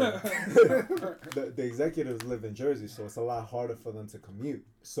 yeah. the executives live in Jersey, so it's a lot harder for them to commute.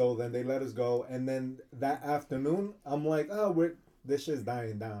 So then they let us go, and then that afternoon, I'm like, oh, this shit's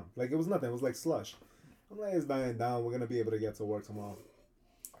dying down. Like it was nothing. It was like slush. I'm like, it's dying down. We're gonna be able to get to work tomorrow.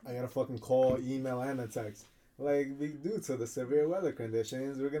 I got a fucking call, email, and a text. Like, due to the severe weather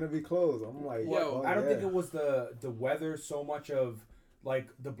conditions, we're gonna be closed. I'm like, Yo, oh, I don't think yeah. it was the weather so much of like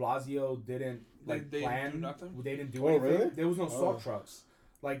De Blasio didn't like They didn't plan. do nothing? They didn't do Oh, anything. really? There was no salt Oh. trucks.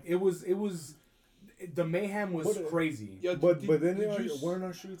 Like it was the mayhem was But- crazy. Yo, But then did you weren't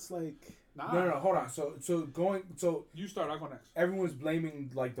our streets like? Nah. No, hold on. So You start. I'll go next. everyone's blaming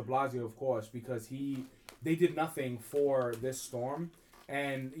like De Blasio, of course, because they did nothing for this storm,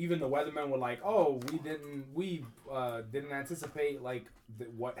 and even the weathermen were like, "Oh, we didn't anticipate like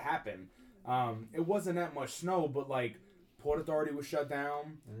what happened." It wasn't that much snow, but like Port Authority was shut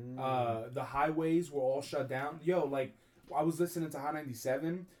down. The highways were all shut down. Yo, like I was listening to Hot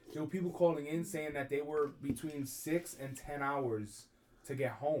 97. There were people calling in saying that they were between 6 and 10 hours to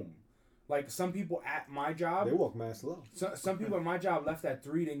get home. Like some people at my job, They walk mad slow. some people at my job left at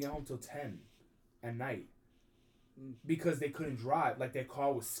 3, didn't get home till 10 at night because they couldn't drive. Like their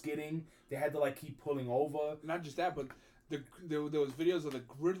car was skidding. They had to like keep pulling over. Not just that, but there was videos of the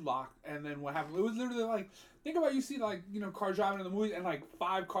gridlock, and then what happened? It was literally like, think about you see like cars driving in the movies, and like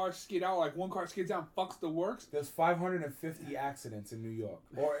 5 cars skid out, like one car skids out, and fucks the works. There's 550 accidents in New York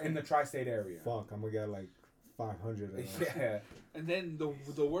or in the tri-state area. Fuck, I'm gonna get like 500 of those. Yeah. And then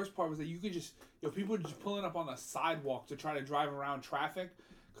the worst part was that you could just people were just pulling up on the sidewalk to try to drive around traffic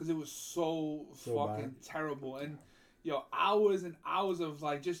because it was so fucking bad. terrible. And hours and hours of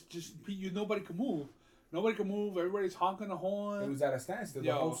like just nobody could move. Nobody could move. Everybody's honking the horn. It was at a standstill. The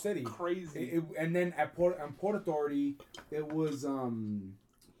Yo, whole city. crazy. And then at Port Authority, it was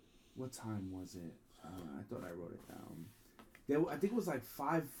what time was it? I thought I wrote it down. I think it was like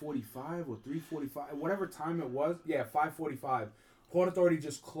 5:45 or 3:45, whatever time it was. Yeah, 5:45. Port Authority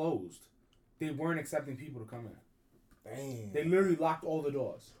just closed. They weren't accepting people to come in. Damn. They literally locked all the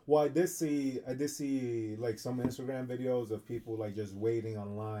doors. Well, I did see like some Instagram videos of people like just waiting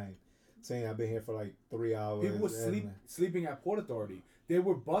online, saying I've been here for like 3 hours. People were sleeping at Port Authority. There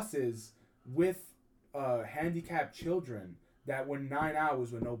were buses with handicapped children that were 9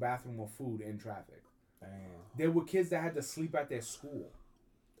 hours with no bathroom or food in traffic. Damn. There were kids that had to sleep at their school.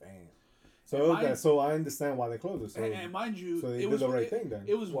 Damn. So I understand why they closed it. So, and mind you, so they it did was the right thing then.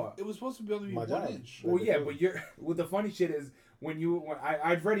 It was What? it was supposed to be only be My 1 job. inch. Well, yeah, but well, the funny shit is when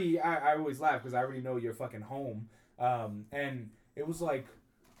I always laugh because I already know you're fucking home. And it was like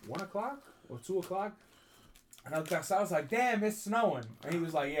 1 o'clock or 2 o'clock. And I was like, damn, it's snowing. And he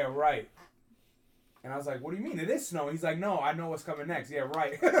was like, yeah, right. And I was like, what do you mean? It is snowing. He's like, no, I know what's coming next. Yeah,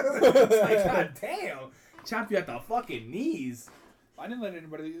 right. It's like, god damn. Chop you at the fucking knees. I didn't let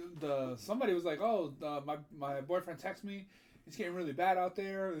anybody. Somebody was like, "Oh, my boyfriend texted me. It's getting really bad out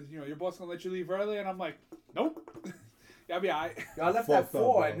there. You know, your boss gonna let you leave early." And I'm like, "Nope, yeah, I'll be alright." I left Fucked at up, 4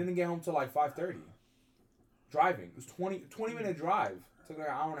 bro. and didn't get home till like 5:30. Driving. It was 20-minute drive. Took like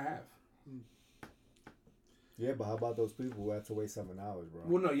an hour and a half. Yeah, but how about those people who had to wait 7 hours, bro?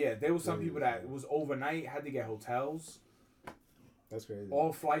 Well, no, yeah, there was some Yeah, people yeah. that was overnight, had to get hotels. That's crazy.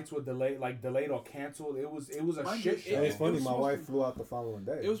 All flights were delayed or canceled. It was a Mind shit you, show. And it's it funny, was my supposed wife to- flew out the following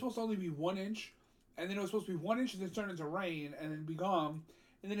day. It was supposed to only be 1 inch, and then it was supposed to be 1 inch, and then turn into rain, and then be gone.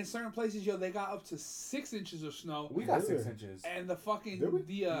 And then in certain places, they got up to 6 inches of snow, We got Really? 6 inches. and the fucking Did we?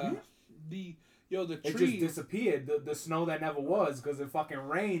 the It just trees. disappeared. The snow that never was because it fucking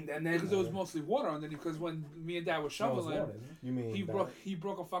rained and then Because it was mostly water, and then because when me and Dad were No, it was shoveling, water, isn't it? You mean he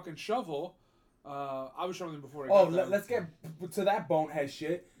broke a fucking shovel. I was shoveling before. Oh, let's get to that bonehead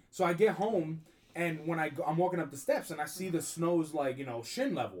shit. So I get home and when I'm walking up the steps and I see the snow's like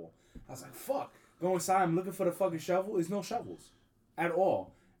shin level. I was like, fuck. Go inside. I'm looking for the fucking shovel. There's no shovels at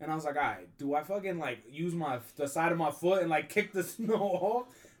all. And I was like, all right, do I fucking like use the side of my foot and like kick the snow off?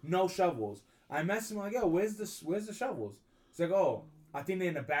 No shovels. I messaged him like, yo, where's the shovels? It's like, oh, I think they're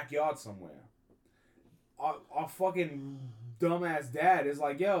in the backyard somewhere. Our fucking dumbass dad is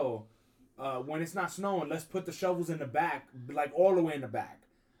like, yo, when it's not snowing, let's put the shovels in the back, like all the way in the back,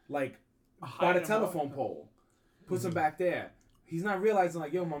 like by Hide the them telephone up. pole. Puts them back there. He's not realizing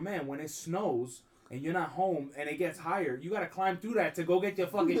like, yo, my man, when it snows and you're not home and it gets higher, you gotta climb through that to go get your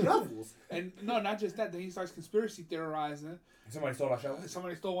fucking shovels. And no, not just that. Then he starts conspiracy theorizing. Somebody stole our shovels.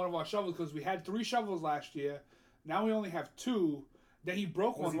 Somebody stole one of our shovels because we had 3 shovels last year. Now we only have 2. Then he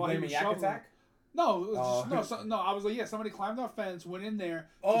broke Was one he while he blaming was Yak shoveling. Attack? No, it was Oh. no. I was like, yeah, somebody climbed our fence, went in there.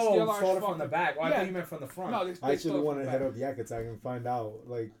 to Oh, steal our stole it from fucking- the back. Oh, I Yeah. thought you meant from the front. No, they I stole actually it want from to the hit back. up Yak Attack and find out,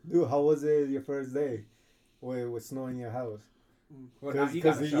 like, dude, how was it your first day with snow in your house? Well, now he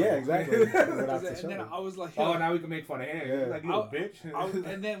got a shovel. Yeah, exactly. Without the And then shovel. I was like, Oh, yo, now we can make fun of him. Yeah. Like, you a bitch.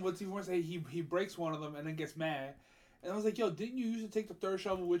 and then what's even worse, he breaks one of them and then gets mad. And I was like, yo, didn't you used to take the 3rd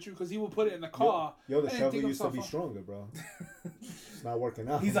shovel with you? Because he would put it in the car. Yo, the and then shovel dig used to himself be up. stronger, bro. It's not working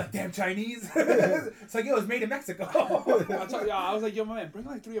out. He's like, damn Chinese. It's like, yo, it's made in Mexico. I was like, yo, my man, bring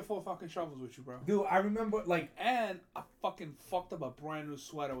like 3 or 4 fucking shovels with you, bro. Dude, I remember, like, And I fucking fucked up a brand new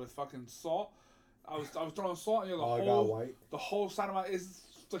sweater with fucking salt. I was throwing salt in Oh, it got white. the whole side of my is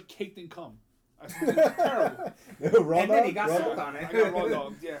like caked in cum. It's terrible. Raw and then he dog? got Raw salt dog? on it. I got raw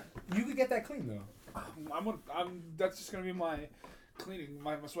dogs. Yeah, You could get that clean, though. that's just gonna be my cleaning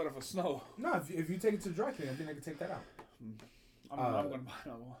my sweater for snow. No, if you take it to the dry clean, I think they could take that out. I'm gonna buy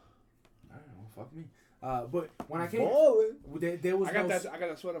another one. I don't know. Fuck me. But when I came, Ballin'. there was I got no...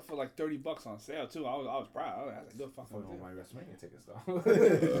 that sweater for like $30 on sale too. I was proud. I had a good fucking Oh, deal. my WrestleMania tickets, though.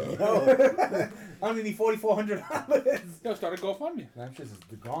 I only need $4,400. Yo, start a GoFundMe. That shit is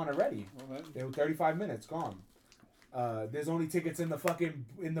gone already. Well, then, They were 35 minutes gone. There's only tickets in the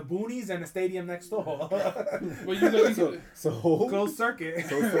boonies and the stadium next door. well, you know, So Closed circuit.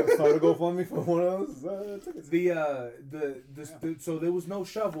 start to go for me for one of those tickets. So there was no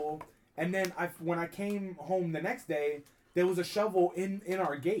shovel, and then when I came home the next day, there was a shovel in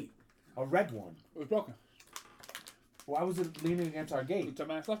our gate, a red one. it was broken. Why was it leaning against our The gate?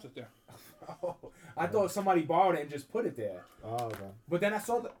 dumbass left it there. Oh, I thought somebody borrowed it and just put it there. Oh, okay. But then I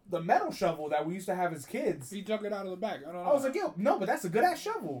saw the metal shovel that we used to have as kids. He dug it out of the back. I don't know. I was like, yo, no, but that's a good ass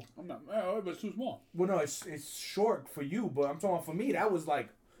shovel. I'm not, but it's too small. Well, no, it's short for you, but I'm talking for me. That was like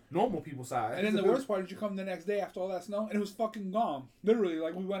normal people size. And then the worst part is you come the next day after all that snow, and it was fucking gone. Literally,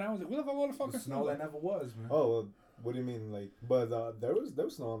 like we went out, I was like, where the fuck all the the fucking snow that never was, man. Oh, well, what do you mean, like? But there was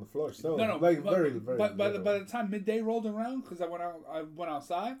snow on the floor still. No, like but, very, very. But by little. the time midday rolled around, because I went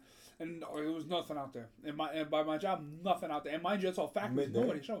outside, and there was nothing out there. And by my job, nothing out there. And mind you, it's all factories. Midday?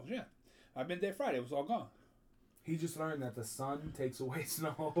 Nobody shows. Yeah, midday Friday, it was all gone. He just learned that the sun takes away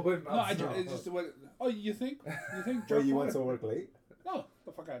snow. And No, I snow. just, it's just the way. Oh, you think? You think? Wait, you Jerk went to boy? work late? No,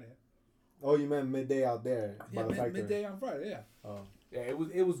 the fuck out of here. Oh, you meant midday out there Yeah, by the factory. midday on Friday. Yeah. Oh. Yeah,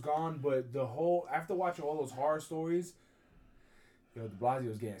 it was gone. But the whole after watching all those horror stories, Yo, De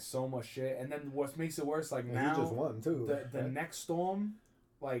Blasio's getting so much shit, and then what makes it worse, like And now, he just won too. the next storm,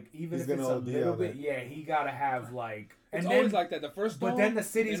 like even He's if it's gonna a OD little on bit, it. yeah, he gotta have like, It's and always then, like that. The first but storm, then the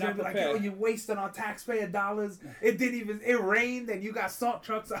city's they're gonna be not like, yo, prepared. you're wasting our taxpayer dollars. It didn't even, it rained, and you got salt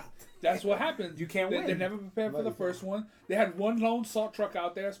trucks out. That's what happens. You can't win. They're never prepared for No, the you first one. They had one lone salt truck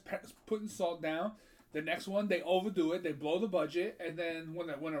out there putting salt down. The next one, they overdo it. They blow the budget, and then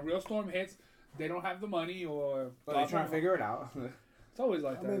when a real storm hits, they don't have the money or. But they're trying to figure it out. It's always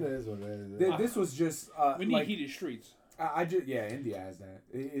like I that. mean, it is what it is. This was just We need like, heated streets. I just yeah, India has that.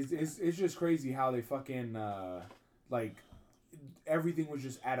 It's just crazy how they fucking like everything was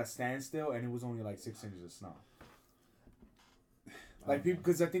just at a standstill and it was only like 6 inches of snow. Like people,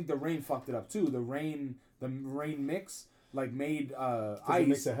 because I think the rain fucked it up too. The rain mix like made it ice,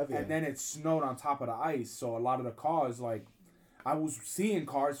 makes it heavier. and then it snowed on top of the ice. So a lot of the cars, like I was seeing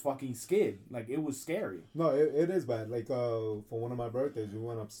cars fucking skid. Like it was scary. No, it is bad. Like for one of my birthdays, we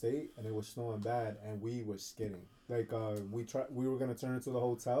went upstate and it was snowing bad, and we were skidding. Like we were gonna turn into the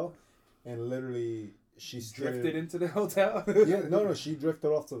hotel, and literally she Drifted into the hotel. Yeah, no, she drifted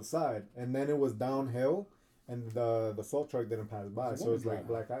off to the side, and then it was downhill, and the salt truck didn't pass by, so it's like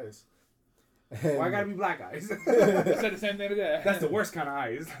black ice. Why gotta be black ice? I said the same thing today. That's the worst kind of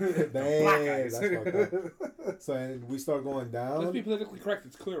ice. Damn, Black ice. that's fucked up. So and we start going Let's be down. politically correct.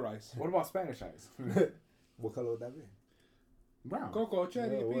 It's clear ice. What about Spanish ice? What color would that be? Brown. Coco,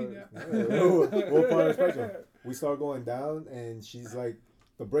 cherry, Yeah, piña. what part of the spectrum? We start going down, and she's like,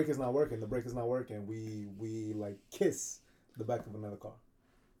 the brake is not working. We like kiss the back of another car.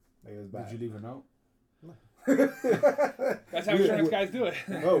 Like, it was bad. Did you leave a note? That's how insurance guys do it.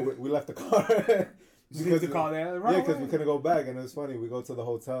 No, we left the car. You leave the car there? Yeah, because we couldn't go back, and it was funny. We go to the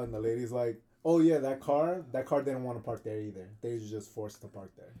hotel, and the lady's like, "Oh yeah, that car didn't want to park there either. They was just forced to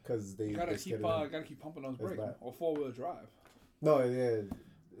park there because they Gotta they keep skidded in." gotta keep pumping those It's brakes bad. or 4-wheel drive. No, yeah,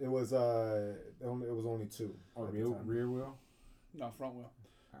 it was only two. Or at the time. rear wheel? No, front wheel.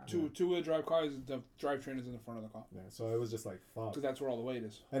 Two-wheel drive cars. The drivetrain is in the front of the car Yeah, so it was just like fuck. because that's where all the weight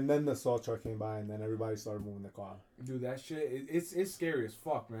is. And then the salt truck came by, and then everybody started moving the car. Dude, that shit, it's scary as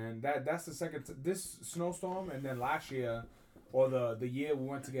fuck, man. That's the second, this snowstorm, and then last year, or the year we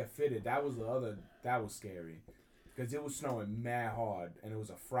went to get fitted, that was scary. Because it was snowing mad hard, and it was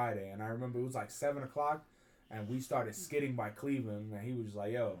a Friday, and I remember it was like 7 o'clock, and we started skidding by Cleveland, and he was just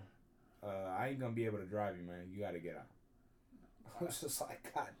like, yo, I ain't gonna be able to drive you, man. You gotta get out. I was just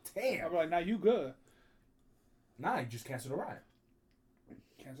like, God damn. I'm like, now you good. Nah, he just canceled the ride.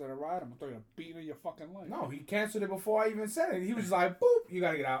 Cancel the ride. I'm gonna throw you a beat in your fucking life. No, he canceled it before I even said it. He was like, boop, you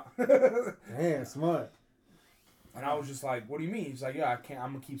gotta get out. Damn, smart. And I was just like, what do you mean? He's like, yeah, I can't,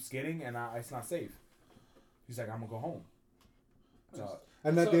 I'm gonna keep skidding and it's not safe. He's like, I'm gonna go home. So,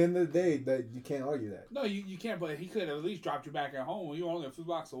 And at So- the end of the day, that you can't argue that. No, you can't. But he could have at least dropped you back at home when you were only a few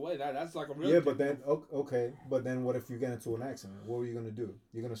blocks away. That's like a real. Yeah, but then okay, but then what if you get into an accident? What were you gonna do?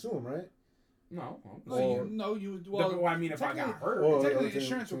 You're gonna sue him, right? no. no, you Well, I mean, if I got technically- hurt. Or- technically, okay,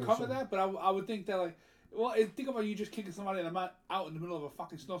 insurance will okay, cover sure. that, but I would think that like, well, think about you just kicking somebody out in the middle of a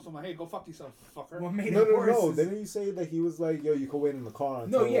fucking snowstorm. Like, hey, go fuck yourself, fucker. What made No, it no, worse no. is- Didn't you say that he was like, yo, you could wait in the car?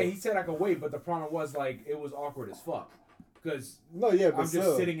 No, Until... yeah, he said I could wait, but the problem was, like, it was awkward as fuck. Because No, yeah, but I'm still.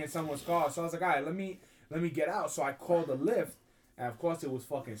 just sitting in someone's car. So I was like, all right, let me get out. So I called the Lyft, and of course it was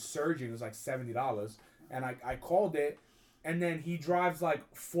fucking surging. It was like $70. And I called it, and then he drives like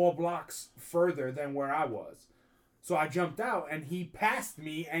 4 blocks further than where I was. So I jumped out, and he passed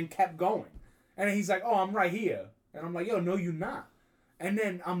me and kept going. And then he's like, oh, I'm right here. And I'm like, yo, no, you're not. And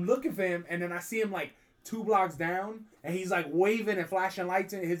then I'm looking for him, and then I see him like 2 blocks down, and he's like waving and flashing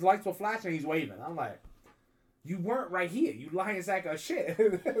lights, and his lights were flashing, he's waving. I'm like, you weren't right here. You lying sack of shit.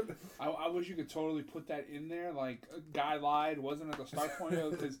 I wish you could totally put that in there. Like, a guy lied, wasn't at the start point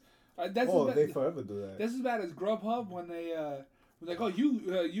because that's Oh, as they bad, forever do that. that's as bad as Grubhub when they was like, oh,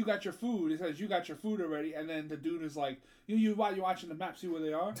 you got your food. It says you got your food already, and then the dude is like, while you're watching the map, see where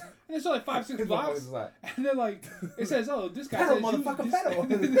they are, and it's only 5-6 blocks, and they're like, it says, oh, this guy Pedal, says motherfucker, pedal.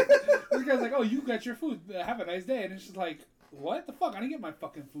 this guy's like, oh, you got your food. Have a nice day, and it's just like, what the fuck? I didn't get my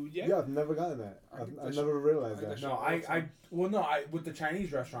fucking food yet. Yeah, I've never gotten that. I get that I've shit. never realized I get that. that No, I with the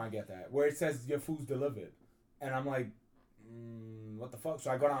Chinese restaurant I get that where it says your food's delivered, and I'm like, what the fuck?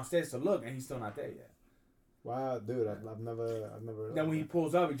 So I go downstairs to look, and he's still not there yet. Wow, dude, I've never. Then when he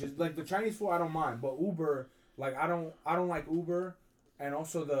pulls up, it just like the Chinese food I don't mind, but Uber, like I don't like Uber, and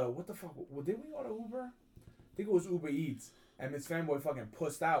also the what the fuck? Well, did we order Uber? I think it was Uber Eats, and Miss Fanboy fucking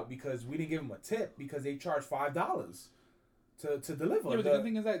pussed out because we didn't give him a tip because they charged $5 to deliver. Yeah, but the good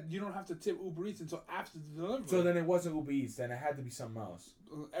thing is that you don't have to tip Uber Eats until after the delivery. So then it wasn't Uber Eats. Then it had to be something else.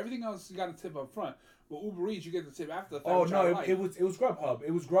 Everything else you got to tip up front. Well, Uber Eats you get the tip after the fact. Oh which I no, like. it was Grubhub.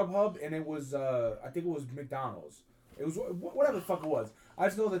 It was Grubhub, and it was I think it was McDonald's. It was whatever the fuck it was. I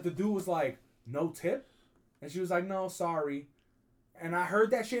just know that the dude was like, no tip, and she was like, no, sorry. And I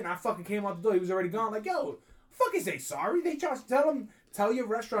heard that shit, and I fucking came out the door. He was already gone. Like, yo, fucking say sorry. They tell your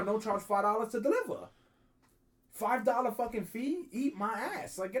restaurant don't charge $5 to deliver. $5 fucking fee. Eat my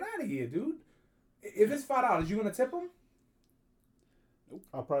ass. Like, get out of here, dude. If it's $5, you gonna tip him?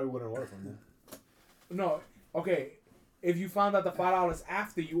 I probably wouldn't work on that. No. Okay. If you found out the $5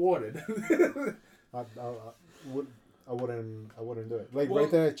 after you ordered. I wouldn't do it. Like Well-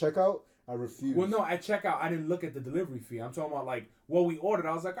 right there at checkout, I refuse. Well, no, at checkout, I didn't look at the delivery fee. I'm talking about like what we ordered.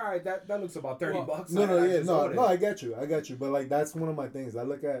 I was like, all right, that looks about $30. No, I get you. But like that's one of my things. I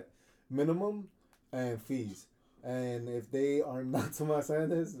look at minimum and fees, and if they are not to my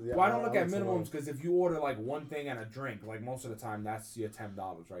standards, yeah, Well, I don't look at say no. minimums because if you order like one thing and a drink, like most of the time, that's your $10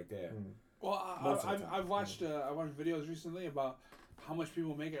 right there. Well, Most of the time. I've watched videos recently about how much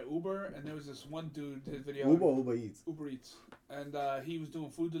people make at Uber, and there was this one dude his video Uber Eats. Uber Eats, and he was doing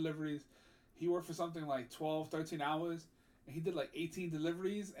food deliveries. He worked for something like 12, 13 hours, and he did like 18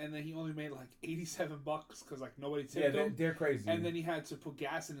 deliveries, and then he only made like $87 because like nobody Yeah, tipped him. they're crazy. And then he had to put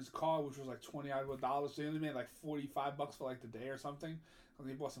gas in his car, which was like $20 so he only made like $45 for like the day or something. And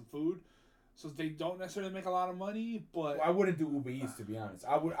he bought some food, so they don't necessarily make a lot of money. But Well, I wouldn't do Uber Eats to be honest.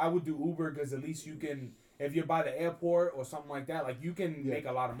 I would do Uber because at least you can, if you're by the airport or something like that, like you can make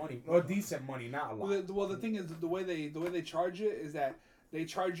a lot of money or decent money, not a lot. well, the thing is the way they charge it is that they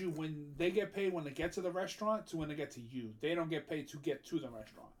charge you when they get paid when they get to the restaurant to when they get to you. They don't get paid to get to the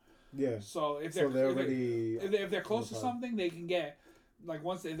restaurant. Yeah. So if So they're already. if they're close to no problem. something, they can get like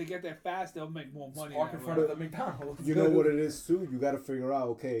once if they get there fast, they'll make more money. Park in that front way. of the McDonald's. You know what it is too. You got to figure out.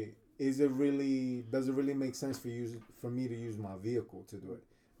 Okay, does it really make sense for me to use my vehicle to do it?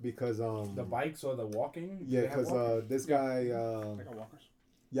 Because The bikes or the walking? yeah, They have because walking? this guy Like a walkers.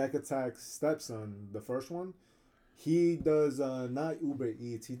 Yakatak's stepson, the first one, he does not Uber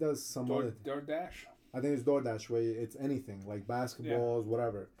Eats. He does some other. DoorDash. I think it's DoorDash where it's anything like basketballs,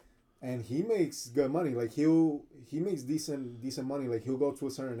 whatever, and he makes good money. Like he makes decent money. Like he'll go to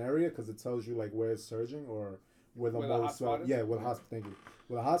a certain area because it tells you like where it's surging or where the Where the most hotspot is? yeah, where the hotspot. Thank you.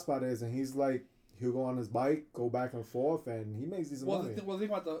 Where the hotspot is, and he's like he'll go on his bike, go back and forth, and he makes decent Well, money. the thing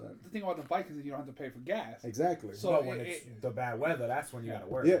about the thing about the bike is that you don't have to pay for gas. Exactly. So But when it's the bad weather, that's when you gotta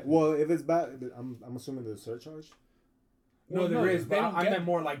work. yeah. Well, if it's bad, I'm assuming there's a surcharge. No, Well, there no, is, they but don't I get- meant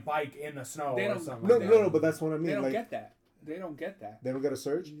more like bike in the snow They or don't- something No, like that. no, but that's what I mean. They don't like get that. They don't get that. they don't get a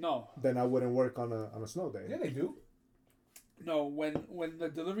surge. No, Then I wouldn't work on a snow day. Yeah, they do. no. When the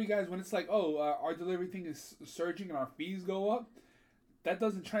delivery guys, when it's like, oh, our delivery thing is surging and our fees go up, that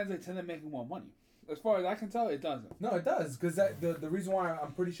doesn't translate to them making more money. As far as I can tell, it doesn't. No, it does. Because the reason why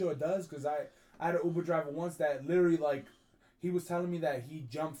I'm pretty sure it does, because I had an Uber driver once that literally, like, he was telling me that he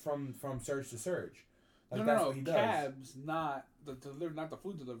jumped from surge to surge. Like, that's no. what he does. Cabs, not the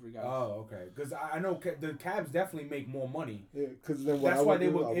food delivery guys. Oh, okay. Because I know the cabs definitely make more money. Yeah, because then what That's I why would they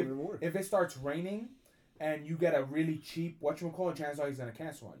do, will. I wouldn't work. If it starts raining, and you get a really cheap whatchamacallit, chances are he's gonna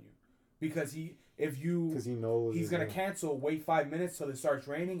cancel on you, because Because he knows he's it's gonna cancel. Wait 5 minutes till it starts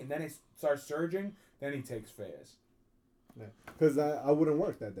raining, and then it starts surging. Then he takes fares. Because I wouldn't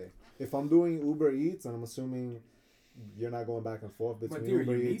work that day. If I'm doing Uber Eats, and I'm assuming you're not going back and forth But between dear,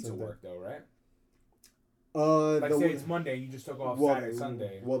 Uber you need Eats to and work though, right? Like Like say it's Monday, you just took off Saturday,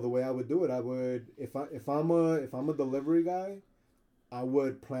 Sunday. Well, the way I would do it, I would if I'm a delivery guy, I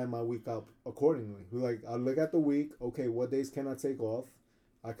would plan my week out accordingly. Like I look at the week. Okay, what days can I take off?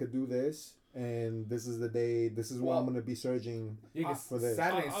 I could do this, and this is the day. This is when I'm gonna be surging Yeah, 'cause for this.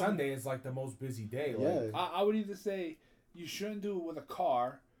 Saturday and I- Sunday is like the most busy day. Like, Yeah. I would either say you shouldn't do it with a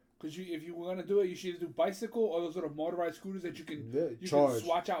car. Because if you were gonna do it, you should either do bicycle or those little motorized scooters that you can Charge. can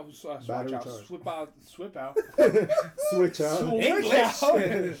switch out, Battery charge. swip out. Switch out. Switch English. out.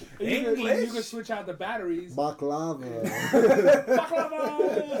 You English. can switch out the batteries. Baklava.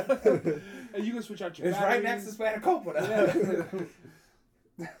 Baklava! And you can switch out your It's batteries. right next to Spanakopita.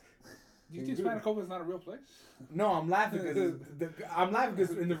 Yeah. Do you think Spanakopita is not a real place? No, I'm laughing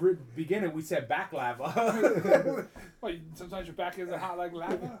because in the beginning we said back lava. Well, sometimes your back isn't hot like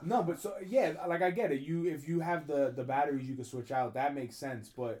lava. No, but so yeah, like I get it. If you have the batteries, you can switch out. That makes sense.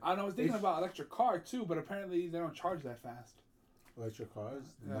 But I know. I was thinking It's- about electric car too, but apparently they don't charge that fast. Electric cars?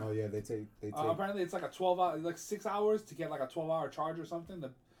 Yeah. No, yeah, they take. Apparently it's like a 12-hour, like 6 hours to get like a 12-hour charge or something.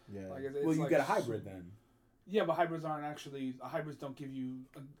 Yeah. Like it's well, you like get a hybrid then. Yeah, but hybrids aren't actually. Hybrids don't give you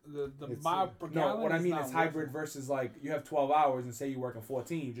the It's, mile per No, gallon. what I mean not is hybrid worth it. versus like you have 12 hours and say you work in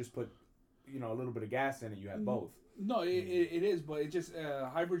 14, you just put, a little bit of gas in it. You have both. No, it is, but it just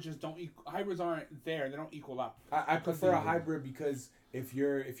hybrids just don't. Hybrids aren't there. They don't equal out. I prefer a hybrid because if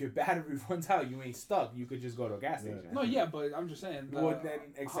your battery runs out, you ain't stuck. You could just go to a gas station. No, yeah, but I'm just saying. Well, then,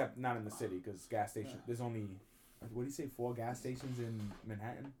 except not in the city because gas station. There's only, what do you say, 4 gas stations in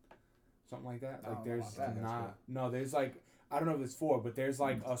Manhattan, something like that. Like Oh, there's wow, that's not. No, there's like I don't know if there's 4, but there's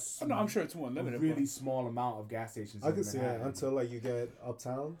like no, I'm sure it's more a limited. really small amount of gas stations. I in can see Manhattan. that until like you get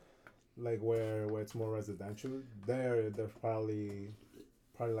uptown, like where it's more residential. There's probably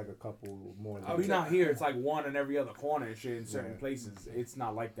like a couple more. I We would not here. It's like one in every other corner and shit in certain places. It's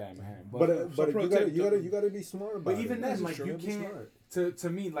not like that in Manhattan. But pro you tip, you gotta be smart about But it. even then, That's like true. you Be can't. smart. To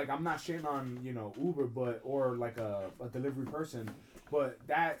me, like I'm not shitting on Uber, or like a delivery person, but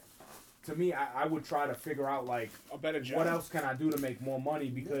that to me, I would try to figure out like a better job. what else can I do to make more money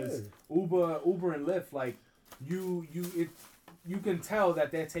because Uber and Lyft, like you can tell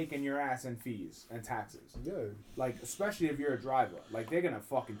that they're taking your ass in fees and taxes. Yeah. Like especially if you're a driver, like they're gonna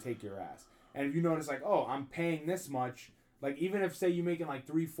fucking take your ass. And if you notice, like, oh, I'm paying this much, like even if say you're making like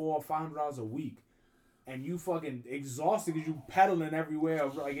 $300, $400, $500 a week, and you fucking exhausted because you pedaling everywhere,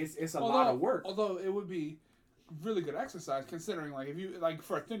 like it's a lot of work. Although it would be really good exercise considering, like if you like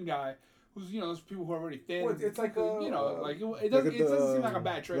for a thin guy. Who's those people who are already thin? Well, it's like a it doesn't seem like a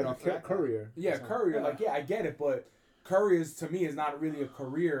bad trade off. Like a courier. Yeah, courier. Yeah. Like yeah, I get it, but couriers to me is not really a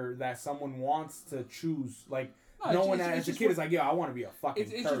career that someone wants to choose. Like no one as a kid is like, yeah, I want to be a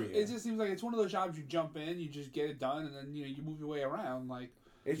fucking courier. It just seems like it's one of those jobs you jump in, you just get it done, and then you move your way around. Like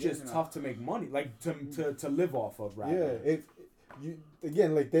it's just tough to make money, like to live off of. Rather. Yeah,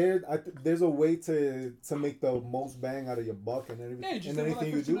 there's a way to make the most bang out of your buck and everything. yeah, you just and live with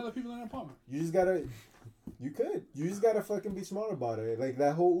anything like you 15 do. other people in an apartment. You just gotta fucking be smart about it. Like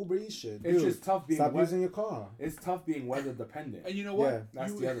that whole Uber Eats shit. It's Dude, just tough being stop using your car. It's tough being weather dependent. And you know what? Yeah,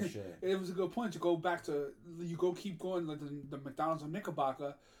 that's the other shit. It was a good point to go back to. Keep going like the McDonald's on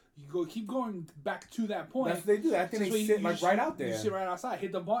Knickerbocker. Keep going back to that point. That's what they do. I think So they sit like right out there. You sit right outside,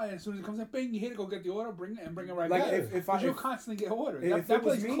 hit the button, as soon as it comes in, bing, you hit it, go get the order, bring it right Like back. if you'll constantly get orders. if That it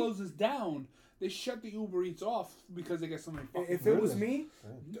was place me- closes down. They shut the Uber Eats off because they get so many. If it was me,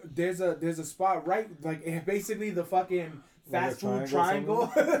 there's a spot right like basically the fucking fast food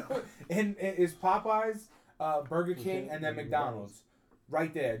triangle, and it's Popeyes, Burger King, and then McDonald's,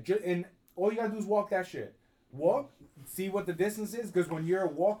 right there. And all you gotta do is walk that shit. Walk, see what the distance is, because when you're a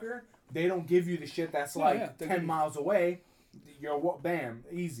walker, they don't give you the shit that's like 10 miles away. You're bam,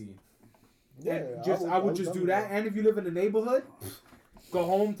 easy. Yeah, And I would just do that. And if you live in the neighborhood, go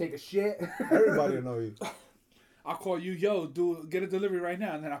home, take a shit. Everybody will know you. I'll call you, get a delivery right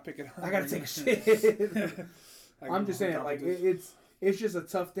now, and then I'll pick it up. I gotta take a shit. I'm just saying, like it's just a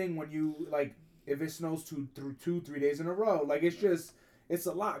tough thing when you like if it snows 2-3 days in a row. Like it's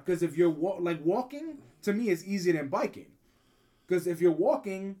a lot because if you're walking to me is easier than biking. Because if you're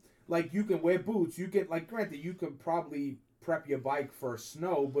walking, like you can wear boots, you can like granted you could probably prep your bike for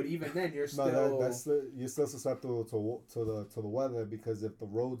snow, but even then you're still you're still susceptible to the weather because if the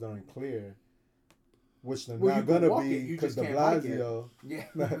roads aren't clear, which they're not gonna be because the Blasio. Yeah.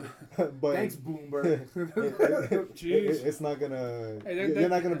 But thanks, Bloomberg. Jeez. It's not gonna. Hey, you're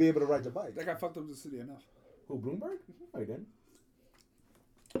not gonna be able to ride your bike. That guy fucked up the city enough. Who, Bloomberg? No, he didn't.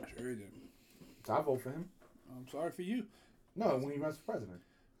 Sure he did. So I vote for him. I'm sorry for you. No, when he runs for president.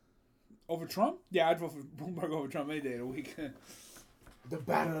 Over Trump? Yeah, I'd vote for Bloomberg over Trump any day of the week. The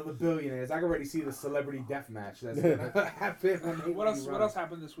battle of the billionaires. I can already see the celebrity death match that's gonna happen. What else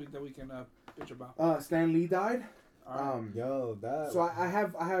happened this week that we can bitch about? Stan Lee died. Yo, that. So I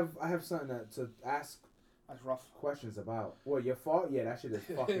have something to ask That's rough. questions about. What, your fault? Yeah, that shit is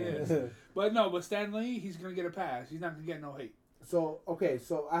fucking. But Stan Lee, he's gonna get a pass. He's not gonna get no hate. So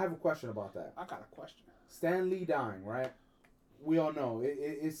I have a question about that. I got a question. Stan Lee dying, right? We all know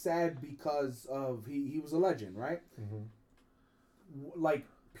it's sad because of he was a legend, right? Mm-hmm. Like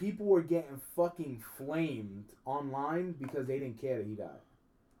people were getting fucking flamed online because they didn't care that he died.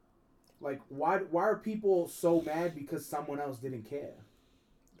 Like why are people so mad because someone else didn't care?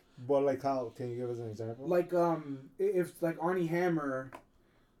 But like how? Can you give us an example? Like if like Arnie Hammer.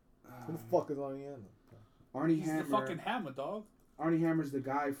 Who the fuck is Arnie Hammer? Arnie He's Hammer. the fucking Hammer, dog. Arnie Hammer's the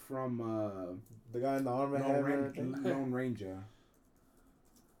guy from The guy in the Arm and Hammer. Lone Ranger.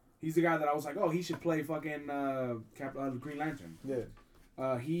 He's the guy that I was like, oh, he should play fucking Green Lantern.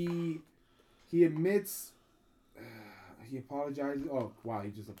 Yeah. He admits he apologizes. Oh wow,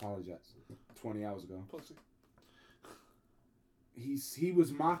 he just apologized 20 hours ago. Pussy. He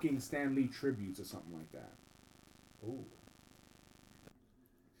was mocking Stan Lee tributes or something like that. Ooh.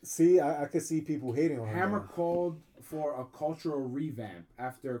 See, I could see people hating on him. Hammer though. called for a cultural revamp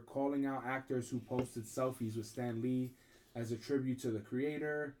after calling out actors who posted selfies with Stan Lee as a tribute to the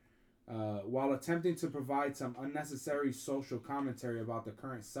creator, while attempting to provide some unnecessary social commentary about the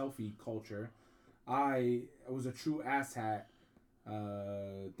current selfie culture. I was a true asshat.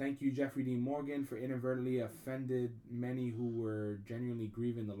 Thank you, Jeffrey Dean Morgan, for inadvertently offended many who were genuinely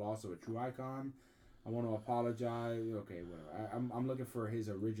grieving the loss of a true icon. I want to apologize. Okay, whatever. I'm looking for his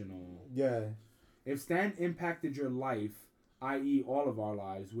original. Yeah. If Stan impacted your life, i.e., all of our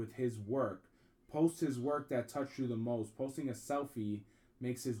lives, with his work, post his work that touched you the most. Posting a selfie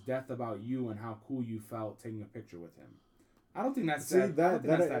makes his death about you and how cool you felt taking a picture with him. I don't think that's See, I don't think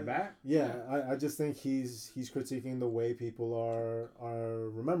that's that bad. Yeah, I just think he's critiquing the way people are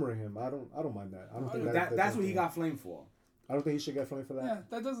remembering him. I don't mind that. I don't think That's what he got flamed for. I don't think he should get flamed for that. Yeah,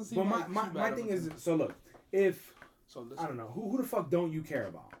 that doesn't seem. But like my too bad thing of a is, thing. so look, if So I don't know who the fuck don't you care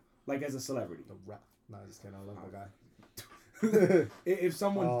about, like as a celebrity. The rap. Nah, just kidding. I love the guy. If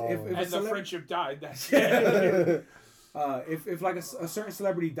someone, if and a the celeb- friendship died. That's if like a certain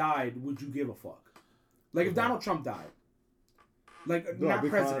celebrity died, would you give a fuck? Like if Donald Trump died, like No, I'd not be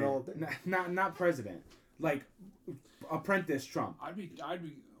crying all president, day. not president, like Apprentice Trump. I'd be.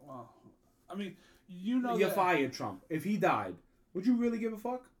 Well, I mean, you know You're that. fired, Trump. If he died, would you really give a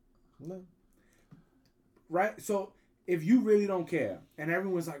fuck? No. Right? So if you really don't care, and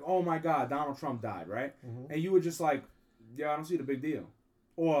everyone's like, "Oh my God, Donald Trump died," right? Mm-hmm. And you were just like, "Yeah, I don't see the big deal,"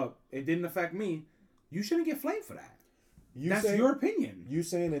 or "It didn't affect me," you shouldn't get flamed for that. That's your opinion. You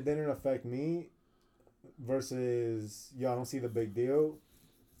saying it didn't affect me versus I don't see the big deal.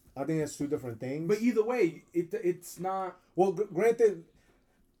 I think it's two different things. But either way, it's not. Well, granted,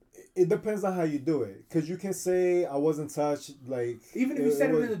 it depends on how you do it. Because you can say I wasn't touched, like Even if you said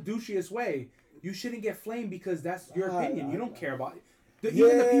it was- in the douchiest way, you shouldn't get flamed because that's your opinion. You don't care about it. Yeah,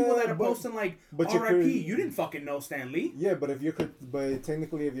 Even the people that are but- posting like but you're R.I.P. crit- You didn't fucking know Stan Lee. Yeah, but but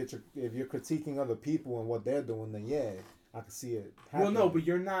technically, if you're critiquing other people and what they're doing, then yeah, I can see it. Well, Happening. no, but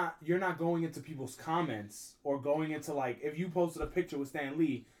you're not going into people's comments or going into like if you posted a picture with Stan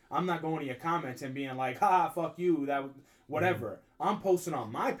Lee, I'm not going to your comments and being like, "Ha, fuck you," whatever. I'm posting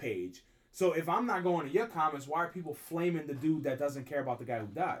on my page. So if I'm not going to your comments, why are people flaming the dude that doesn't care about the guy who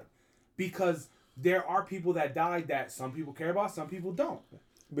died? Because there are people that died that some people care about, some people don't.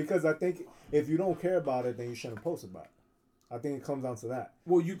 Because I think if you don't care about it, then you shouldn't post about it. I think it comes down to that.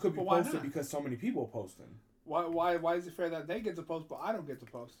 Well, you could be But why posted not? because so many people are posting. Why is it fair that they get to post but I don't get to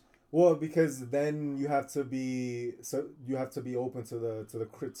post? Well, because then you have to be open to the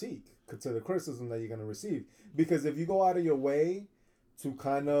critique, to the criticism that you're gonna receive. Because if you go out of your way to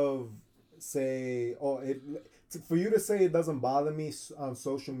kind of say, for you to say it doesn't bother me on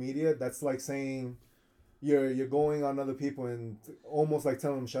social media, that's like saying you're going on other people and almost like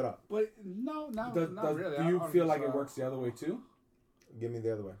telling them shut up. But no, not really. Do you feel like it works the other way too? Give me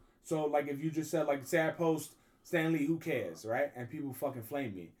the other way. So like if you just said like say I post Stan Lee, who cares, right? And people fucking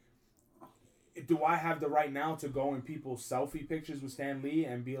flame me. Do I have the right now to go in people's selfie pictures with Stan Lee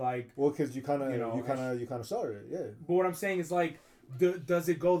and be like, Well, because you kind You know, of started it, yeah. but what I'm saying is like, does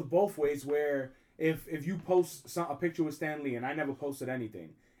it go both ways? Where if you post a picture with Stan Lee and I never posted anything,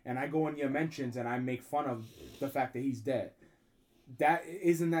 and I go in your mentions and I make fun of the fact that he's dead, that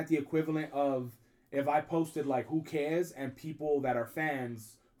isn't that the equivalent of if I posted like who cares and people that are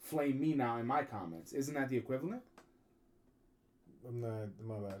fans flame me now in my comments? Isn't that the equivalent? I'm not.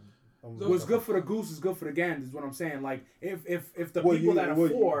 My bad. What's good for the goose is good for the gander is what I'm saying. Like if the Well, people you- that are well,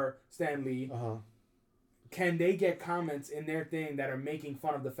 for Stan Lee, Uh-huh. can they get comments in their thing that are making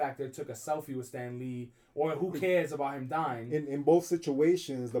fun of the fact that they took a selfie with Stan Lee, or who cares about him dying? In both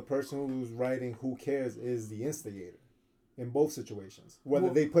situations, the person who's writing "Who cares" is the instigator. In both situations, whether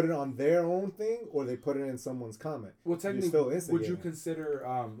Well- they put it on their own thing or they put it in someone's comment, Well, you're technically, still would you instigating.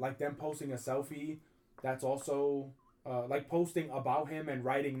 consider like them posting a selfie? That's also like posting about him and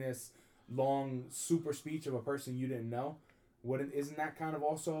writing this long super speech of a person you didn't know. Isn't that kind of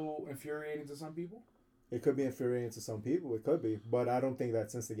also infuriating to some people? It could be infuriating to some people. It could be, but I don't think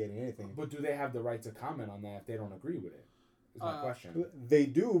that's instigating anything. But do they have the right to comment on that if they don't agree with it? Is my question. They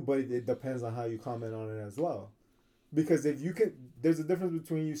do, but it depends on how you comment on it as well. Because if you can, there's a difference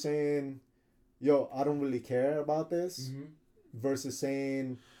between you saying, "Yo, I don't really care about this," Mm-hmm. versus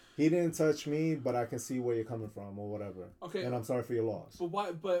saying, "He didn't touch me, but I can see where you're coming from," or whatever. Okay. And I'm sorry for your loss. But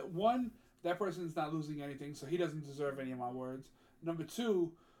why? But one, that person's not losing anything, so he doesn't deserve any of my words. Number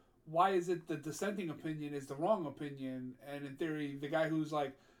two, why is it the dissenting opinion is the wrong opinion, and in theory, the guy who's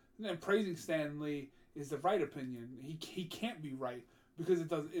like praising Stan Lee is the right opinion? He can't be right because it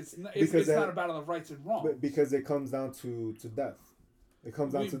does. It's not. Because It's not a battle of rights and wrongs. But because it comes down to death. It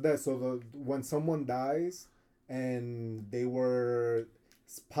comes down to death. So when someone dies and they were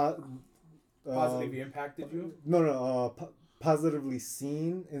Positively impacted you. positively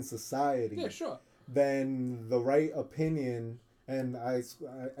seen in society. Yeah, sure. Then the right opinion, and I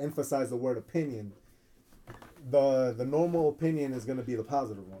emphasize the word opinion. The normal opinion is going to be the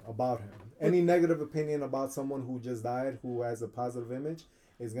positive one about him. Any negative opinion about someone who just died, who has a positive image,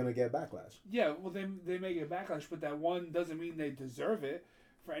 is going to get backlash. Yeah, well, they may get backlash, but that one doesn't mean they deserve it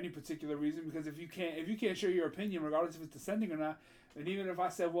for any particular reason. Because if you can't share your opinion, regardless if it's dissenting or not, and even if I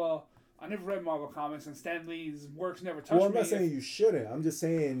said, well, I never read Marvel comics and Stan Lee's works never touched me. Well, I'm not saying you shouldn't. I'm just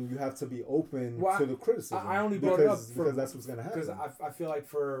saying you have to be open to the criticism. I only brought it up because that's what's going to happen. Because I feel like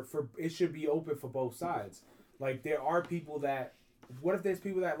for it should be open for both sides. Like there are people that. What if there's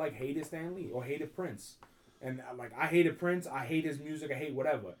people that like hated Stan Lee or hated Prince, and like I hated Prince, I hate his music, I hate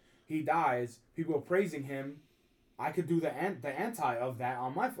whatever. He dies, people are praising him. I could do the anti of that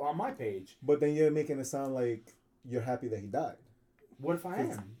on my page. But then you're making it sound like you're happy that he died. What if I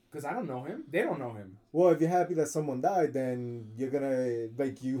am? Because I don't know him. They don't know him. Well, if you're happy that someone died, then you're gonna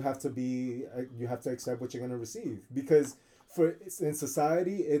you have to accept what you're gonna receive because. In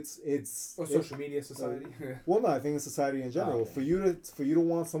society, it's or social media society. Well, no, I think in society in general, okay. for you to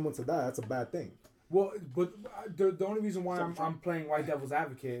want someone to die, that's a bad thing. Well, but the only reason why I'm playing white devil's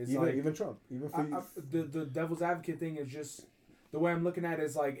advocate is even Trump, even for you. The devil's advocate thing is just the way I'm looking at it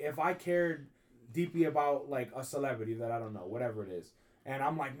is like if I cared deeply about like a celebrity that I don't know, whatever it is, and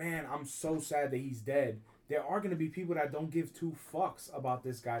I'm like, man, I'm so sad that he's dead. There are going to be people that don't give two fucks about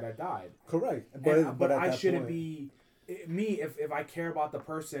this guy that died. Correct, but I shouldn't be. Me, if I care about the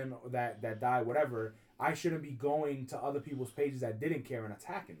person that died, whatever, I shouldn't be going to other people's pages that didn't care and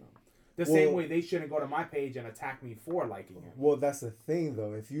attacking them. The same way they shouldn't go to my page and attack me for liking it. Well, that's the thing,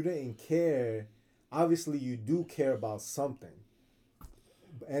 though. If you didn't care, obviously you do care about something.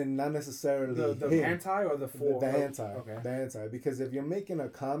 And not necessarily the anti or the for? The anti. Okay. The anti. Because if you're making a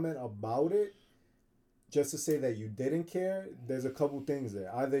comment about it, just to say that you didn't care, there's a couple things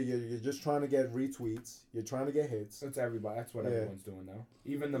there. Either you're just trying to get retweets, you're trying to get hits. That's everybody. That's what everyone's doing now.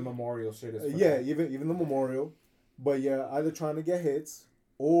 Even the memorial shit is. Even the memorial, but you're either trying to get hits,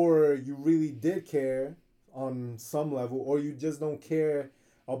 or you really did care on some level, or you just don't care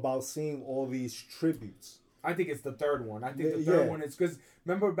about seeing all these tributes. I think it's the third one. I think the third one is because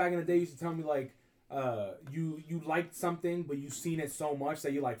remember back in the day you used to tell me like. You liked something, but you've seen it so much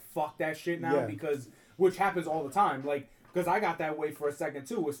that you're like, fuck that shit now because. Which happens all the time, like, because I got that way for a second,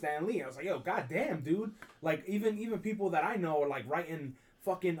 too, with Stan Lee. I was like, yo, goddamn, dude. Like, even people that I know are, like, writing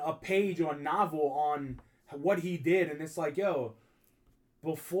fucking a page or a novel on what he did, and it's like, yo,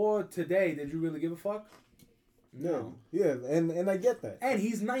 before today, did you really give a fuck? No. Yeah, and I get that. And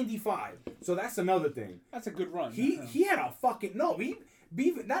he's 95, so that's another thing. That's a good run. He had a fucking... No,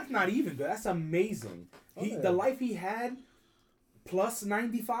 that's not even good. That's amazing. The life he had... Plus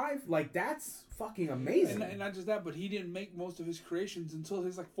 95, like that's fucking amazing. And not just that, but he didn't make most of his creations until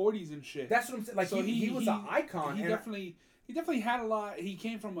his like 40s and shit. That's what I'm saying. Like so he was an icon. He definitely had a lot. He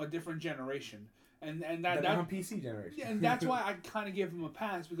came from a different generation, and that PC generation. Yeah, and that's why I kind of gave him a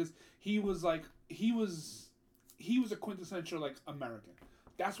pass because he was a quintessential like American.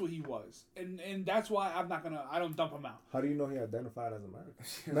 That's what he was, and that's why I don't dump him out. How do you know he identified as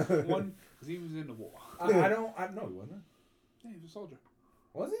American? One, because he was in the war. I know he wasn't. Yeah, he was a soldier.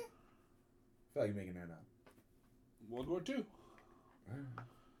 Was he? I feel like you're making that up. World War II.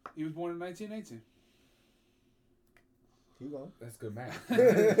 He was born in 1918. Keep going. That's good math.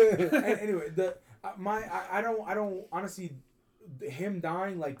 Anyway, I don't honestly, him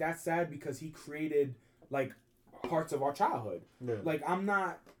dying like that's sad because he created like parts of our childhood. Yeah. Like I'm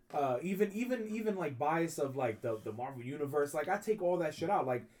not even like bias of like the Marvel universe. Like I take all that shit out.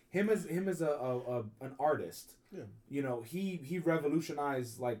 Like him as an artist. Yeah. You know, he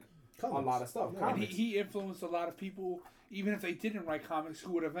revolutionized like comics. A lot of stuff. Yeah. And he influenced a lot of people, even if they didn't write comics,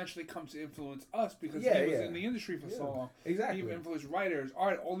 who would eventually come to influence us because he was in the industry for so long. Exactly. He influenced writers,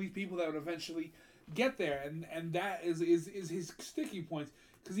 art, all these people that would eventually get there, and that is his sticking points.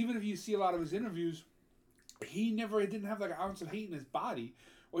 Because even if you see a lot of his interviews, he didn't have like an ounce of hate in his body,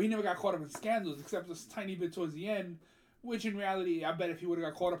 or he never got caught up in scandals, except this tiny bit towards the end. Which in reality, I bet if he would have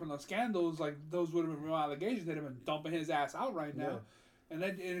got caught up in those scandals, like those would have been real allegations, they'd have been dumping his ass out right now. Yeah. And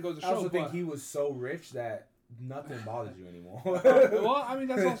it goes to show. I also think he was so rich that nothing bothers you anymore. Well, I mean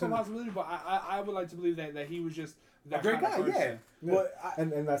that's also a possibility, but I would like to believe that he was just that great guy. Yeah. But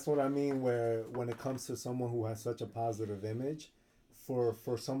and that's what I mean. Where when it comes to someone who has such a positive image,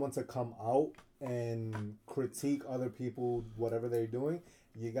 for someone to come out and critique other people, whatever they're doing,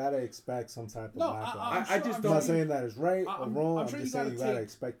 you gotta expect some type of backlash. I just I'm don't. not saying that it's right or wrong. I'm sure just you saying you gotta gotta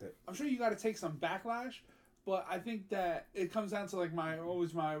expect it. I'm sure you got to take some backlash, but I think that it comes down to like my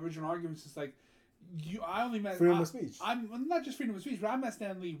original arguments. It's like I only met Freedom of speech. I'm not just freedom of speech, but I met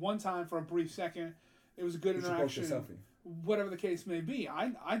Stan Lee one time for a brief second. It was a good You should post interaction. your selfie. Whatever the case may be,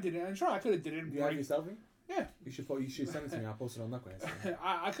 I did it. And sure, I could have did it. Do you have your selfie? Yeah, You should send it to me. I'll post it on Knuckleheads.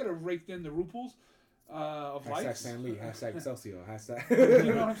 I could have raked in the RuPaul's of Hashtag likes. Stan Lee. Hashtag Excelsior. Hashtag.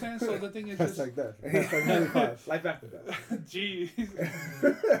 You know what I'm saying? So the thing is just Hashtag that. Hashtag 95. Life after that. Jeez.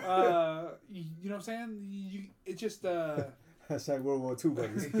 You know what I'm saying? It's just Hashtag World War II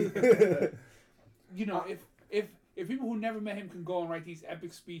buddies. you know, if people who never met him can go and write these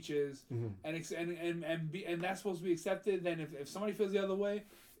epic speeches and that's supposed to be accepted, then if somebody feels the other way,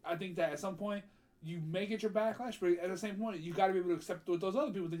 I think that at some point you may get your backlash, but at the same point you got to be able to accept what those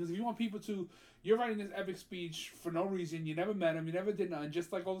other people think. Because if you want people to, you're writing this epic speech for no reason, you never met him, you never did nothing,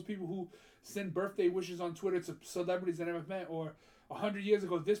 just like all those people who send birthday wishes on Twitter to celebrities they never met, or 100 years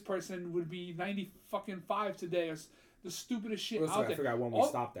ago this person would be 95 today, or the stupidest shit out there. I forgot when we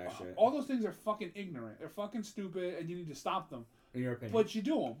stopped that shit. All those things are fucking ignorant. They're fucking stupid, and you need to stop them. In your opinion. But you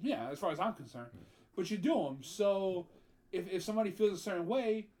do them, yeah. As far as I'm concerned, but you do them. So if somebody feels a certain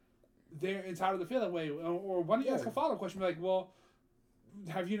way, they're entitled to feel that way. Or why don't you ask a follow-up question? Be like, well,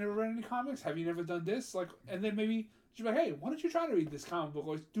 have you never read any comics? Have you never done this? Like, and then maybe you're like, hey, why don't you try to read this comic book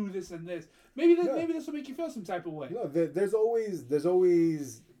or do this and this? Maybe this will make you feel some type of way. No, there's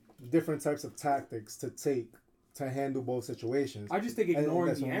always different types of tactics to take to handle both situations. I just think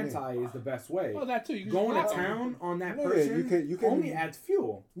ignoring the anti is the best way. Well, that too. You can Going just to town on that No, yeah, person you can only adds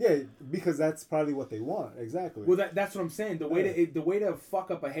fuel. Yeah, because that's probably what they want. Exactly. Well, that's what I'm saying. The way to fuck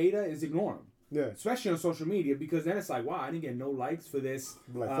up a hater is ignore them. Yeah. Especially on social media, because then it's like, wow, I didn't get no likes for this.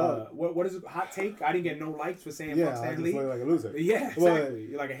 Like, what is it? Hot take? I didn't get no likes for saying fuck I Stan just Lee. look like a loser. Yeah, exactly. Well,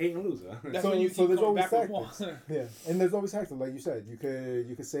 You're like a hating loser. That's when you keep there's going always back with more. tactics. Yeah, and there's always tactics, like you said. You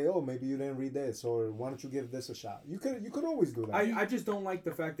could say, oh, maybe you didn't read this, or why don't you give this a shot? You could always do that. I just don't like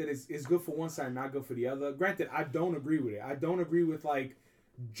the fact that it's good for one side, not good for the other. Granted, I don't agree with it. I don't agree with like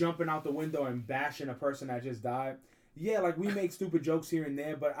jumping out the window and bashing a person that just died. Yeah, like we make stupid jokes here and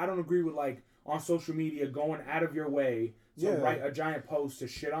there, but I don't agree with like on social media going out of your way to write a giant post to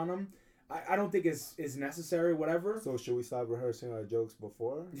shit on them. I don't think it's necessary, whatever. So should we stop rehearsing our jokes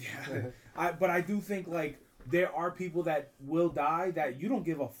before? Yeah. But I do think like there are people that will die that you don't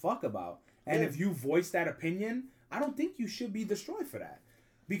give a fuck about. And if you voice that opinion, I don't think you should be destroyed for that.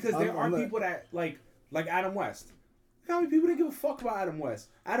 Because there are people that like Adam West. How many people didn't give a fuck about Adam West?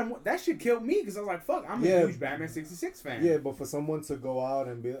 That shit killed me because I was like, fuck, I'm a huge Batman 66 fan. Yeah, but for someone to go out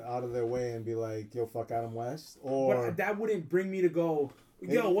and be out of their way and be like, yo, fuck Adam West, or but that wouldn't bring me to go,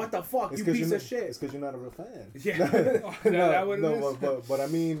 yo, what the fuck, you piece of shit. It's because you're not a real fan. Yeah. But I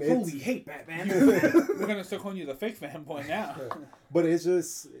mean, holy hate Batman. We're gonna start calling you the fake fanboy now. But it's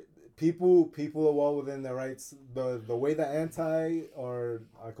just people are well within their rights. The way the anti are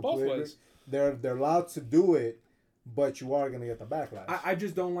completely agree. They're allowed to do it. But you are going to get the backlash. I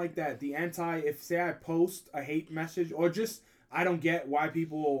just don't like that. The anti, if say I post a hate message or just, I don't get why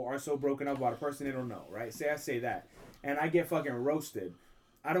people are so broken up about a person they don't know, right? Say I say that and I get fucking roasted.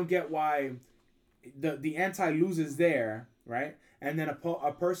 I don't get why the anti loses there, right? And then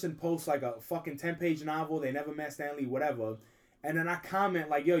a person posts like a fucking 10-page novel, they never met Stan Lee, whatever. And then I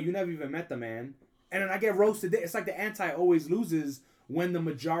comment like, yo, you never even met the man. And then I get roasted. It's like the anti always loses when the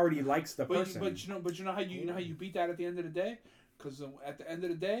majority likes the person. But you know how you beat that at the end of the day? Because at the end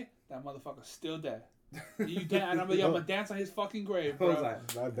of the day, that motherfucker's still dead. You dead, and I'm gonna dance on his fucking grave, bro.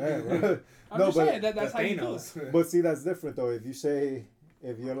 Not dead, bro. I'm just saying that's how you do it. But see, that's different though.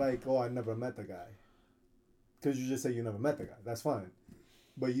 If you're like, oh, I never met the guy, because you just say you never met the guy, that's fine.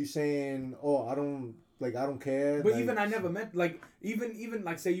 But you saying, oh, I don't care. But even I never met, like, even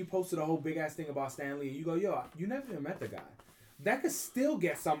like, say you posted a whole big ass thing about Stan Lee, and you go, yo, you never even met the guy. That could still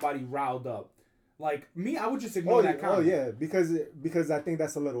get somebody riled up. Like me, I would just ignore that comment. Oh yeah, because I think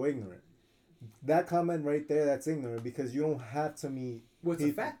that's a little ignorant. That comment right there, that's ignorant because you don't have to meet. Well, it's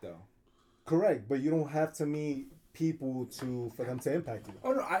a fact though. Correct, but you don't have to meet people for them to impact you.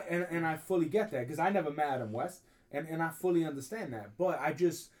 Oh no, I fully get that because I never met Adam West, and I fully understand that. But I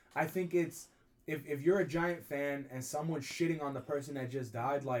think it's if you're a Giant fan and someone's shitting on the person that just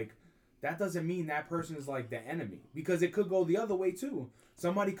died, like. That doesn't mean that person is like the enemy. Because it could go the other way too.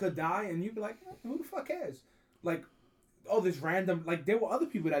 Somebody could die and you'd be like, who the fuck cares? Like, oh, this random... Like, there were other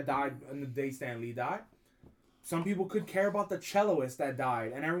people that died on the day Stan Lee died. some people could care about the celloist that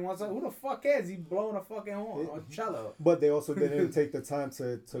died, and everyone's like, "Who the fuck is he blowing a fucking horn or cello?" But they also didn't take the time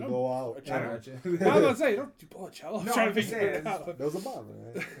to go out. I got you. I was gonna say, don't blow a cello. No, Trying I'm to just figure saying, it out. There was a bother,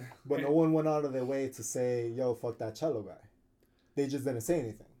 right? But no one went out of their way to say, "Yo, fuck that cello guy." They just didn't say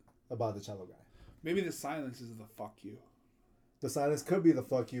anything about the cello guy. Maybe the silence is the fuck you. The silence could be the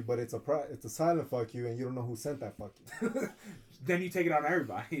fuck you, but it's a silent fuck you, and you don't know who sent that fuck you. Then you take it on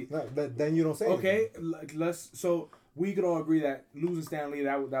everybody. No, then you don't say Okay, anything. let's. So we could all agree that losing Stan Lee,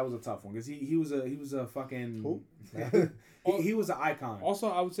 that was a tough one because he was a fucking. Who? he was an icon. Also,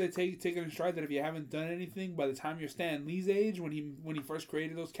 I would say take it in stride that if you haven't done anything by the time you're Stan Lee's age, when he first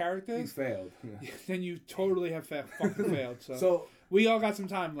created those He's characters, failed. then you totally have fucking failed. So we all got some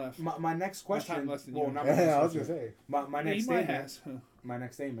time left. my next question. time less than well, you. not my next Yeah, I was question. gonna say. My Yeah, next he might statement. have. My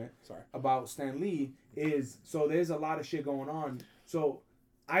next statement. Sorry. About Stan Lee is so there's a lot of shit going on. So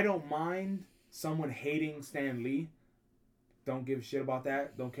I don't mind someone hating Stan Lee. Don't give a shit about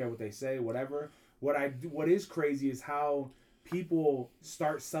that. Don't care what they say. Whatever. What is crazy is how people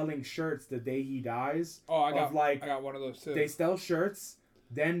start selling shirts the day he dies. Oh, I got one of those too. They sell shirts.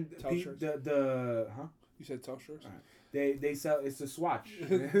 Then Tell shirts. the huh? You said tell shirts. They sell. It's a swatch.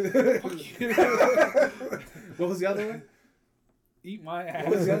 Fuck you. What was the other one? Eat my ass.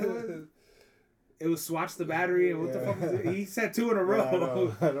 What was the other one? It was Swatch the Battery. And what the fuck was it? He said 2 in a row.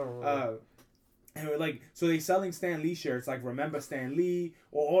 I don't remember. And we're like, so they selling Stan Lee shirts, like remember Stan Lee,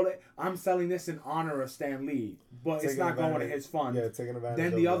 or all that. I'm selling this in honor of Stan Lee, but it's Taking not going to advantage- his fund. Yeah, taking advantage. Then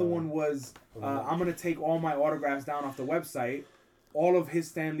of the other one was, of I'm gonna take all my autographs down off the website, all of his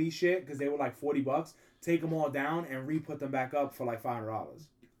Stan Lee shit because they were like $40. Take them all down and re-put them back up for like $500.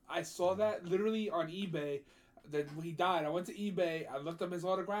 I saw that literally on eBay. That when he died, I went to eBay. I looked up his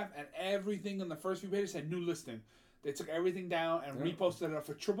autograph, and everything in the first few pages said new listing. They took everything down and reposted it up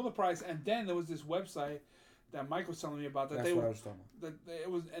for triple the price. And then there was this website that Mike was telling me about that That's what I was talking about. it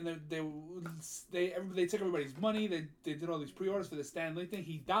was, and they took everybody's money. They did all these pre-orders for the Stan Lee thing.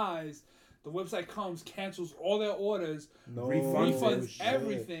 He dies. The website comes, cancels all their orders, No refunds shit.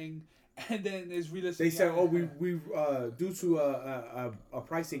 everything, and then is relisting. They said, it. "Oh, we due to a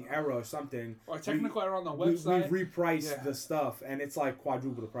pricing error or something, or a technical error on the we website. repriced Yeah. the stuff, and it's like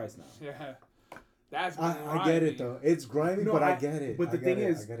quadruple the price now." Yeah, that's I get it though. It's grimy, No, but I get it. But the I thing get it,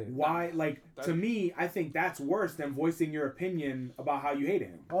 is, I get it. why? Like That- to me, I think that's worse than voicing your opinion about how you hate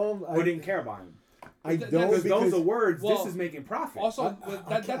him I or didn't care about him. I Th- don't that's- Because because those are words. well, this is making profit. Also,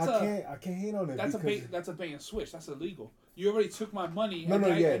 that's I can't hate on it. that's a because bait. That's a bait and switch. That's illegal. You already took my money, No, and, no,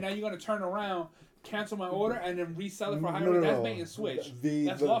 now, yeah. and now you're gonna turn around, cancel my order, and then resell it for a higher No, rate. no, That's no. bait and switch. The-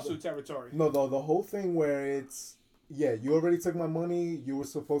 That's the- lawsuit territory. No, the whole thing where it's you already took my money. You were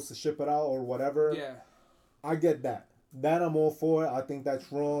supposed to ship it out or whatever. Yeah. I get that. That I'm all for. I think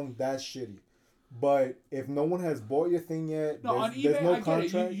that's wrong. That's shitty. But if no one has bought your thing yet, No, on there's eBay, no I get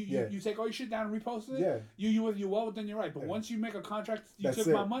contract. it. You take all your shit down and repost it. Yeah. You well within your right. But Yeah. once you make a contract, you That's took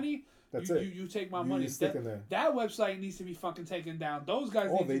it. my money. That's you, it. You take my You money. stick in there. That website needs to be fucking taken down. Those guys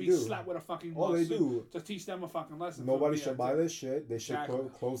All need they to be do. slapped with a fucking All they lawsuit do. to teach them a fucking lesson. Nobody For should buy this shit. They should Exactly.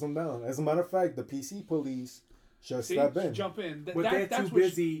 close them down. As a matter of fact, the PC police should See, step in. jump in. but they're that's too what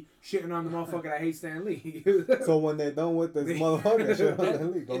busy shitting on the motherfucker that hates Stan Lee. So when they're done with this motherfucker shit on the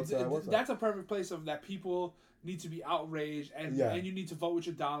league, go to that website. That's a perfect place of that people need to be outraged and Yeah. and you need to vote with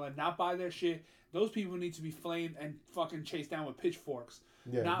your dollar, not buy their shit. Those people need to be flamed and fucking chased down with pitchforks.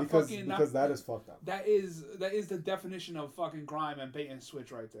 Yeah, not because fucking- because not- that is fucked up. That is the definition of fucking grime and bait and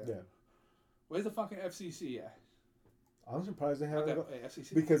switch right there. Yeah, Where's the fucking FCC at? I'm surprised they Not haven't. that, hey,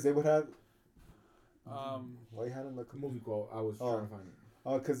 FCC. Because they would have. Why you had in the Movie quote. I was trying to find it.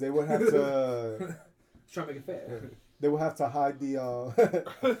 Oh, because they would have to. Trying to make it fair. They would have to hide the.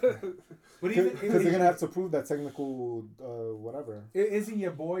 But even Because they're gonna have to prove that technical whatever. isn't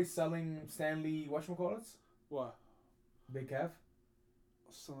your boy selling Stan Lee whatchamacallits? What? Big Kev?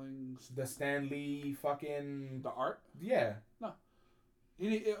 Selling The Stan Lee fucking the art? yeah.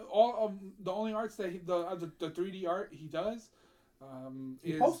 The only arts that the 3D art he does.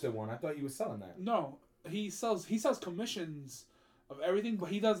 He is, posted one. I thought he was selling that. No, he sells commissions of everything, but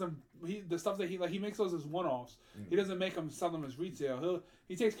he doesn't. The stuff that he makes those as one-offs. He doesn't make them sell them as retail.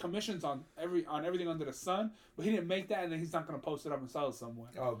 He takes commissions on everything under the sun, but he didn't make that, and then he's not gonna post it up and sell it somewhere.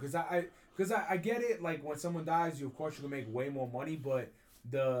 Oh, because I get it. Like when someone dies, you of course you can make way more money, but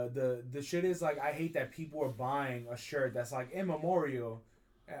the shit is like I hate that people are buying a shirt that's like in memorial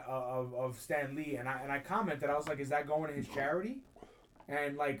of Stan Lee, and I commented. I was like, is that going to his charity?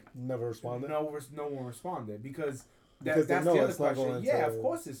 And like Never responded. no one responded because Because they that's know the other it's not question. going Yeah, to- of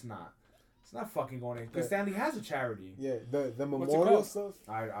course it's not. It's not fucking going in because Yeah. Stanley has a charity. Yeah, the What's it memorial called? stuff.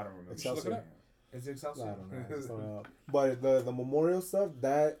 I don't remember. Excelsior. Look it up. It's I Excelsior. don't know. I just don't know. But the memorial stuff,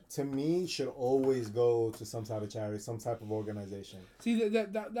 that to me should always go to some type of charity, some type of organization. See,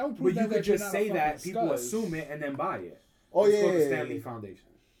 that would But prove you that could you're just not say a that, fucking people scuzz. assume it, and then buy it. Oh It's yeah, called yeah, the yeah, Stanley yeah. Foundation.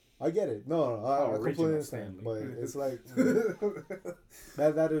 I get it. No, I completely original understand. Stanley. But it's like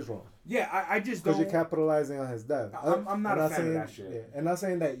that is wrong. Yeah, I just Because don't. you're capitalizing on his death. I'm not a fan saying, of that shit. Yeah, and not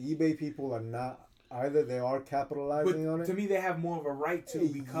saying that eBay people are not either. They are But capitalizing on it. to me, they have more of a right to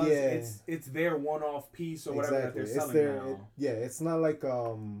because Yeah. it's their one-off piece or whatever that they're It's selling their, now. it's not like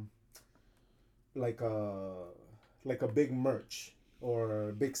like a big merch or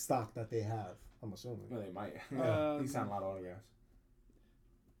a big stock that they have. I'm assuming. Well, they might. He signed a lot of autographs.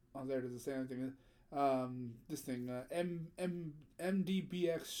 Oh, there it is. The same thing. This thing,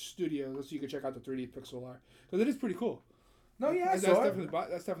 MDBX Studios, so you can check out the 3D pixel art because it is pretty cool. No, yeah, I that's saw it.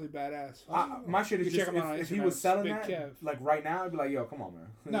 that's definitely badass. My shit is You just check him out on if he Instagram, was selling Big that Kev. like right now, I'd be like, yo, come on, man.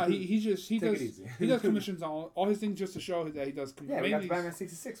 No, he Take it does easy. he does commissions on all his things just to show that he does. Yeah, we got the mainly- Batman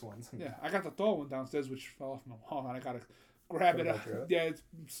 66 ones. Yeah, I got the Thor one downstairs, which fell off my wall, and I gotta grab it. Put it back up. Yeah, it's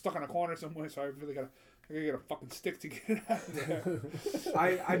stuck in a corner somewhere, so I really gotta get a fucking stick to get it out of there.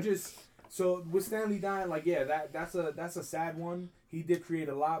 I just so with Stanley dying, like yeah, that's a sad one. He did create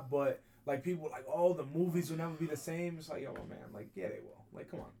a lot, but like people were like, oh, the movies will never be the same. It's like, yo, man, like yeah, they will. Like,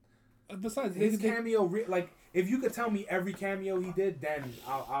 come on. Besides, His cameo, like if you could tell me every cameo he did, then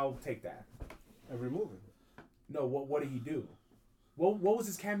I'll take that. Every movie. No, what did he do? What was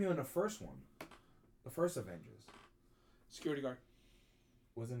his cameo in the first one? The first Avengers. security guard.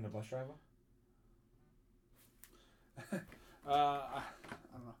 Was it in the bus driver? I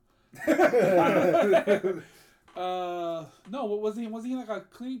don't know. No, what was he? Was he like a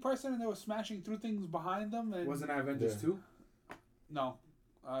cleaning person and they were smashing through things behind them? And Wasn't that Avengers Yeah. 2? no,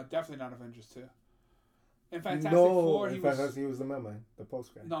 definitely not Avengers 2. In Fantastic No, Four, in he fact, was he was the mailman, the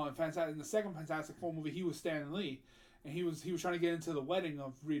postman. no in the second Fantastic Four movie, he was Stan Lee, and he was trying to get into the wedding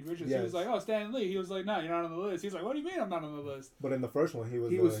of Reed Richards. He Yes. was like, "Oh, Stan Lee." He was like, "No, you're not on the list." He's like, "What do you mean I'm not on the list?" But in the first one, he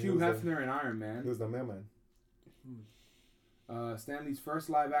was Hugh the- Hefner in Iron Man. He was the mailman. Stanley's first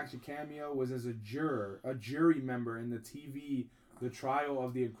live-action cameo was as a jury member in the TV The Trial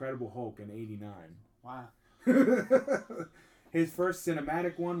of the Incredible Hulk in '89. Wow. His first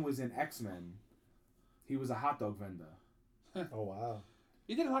cinematic one was in X-Men. He was a hot dog vendor. Oh wow.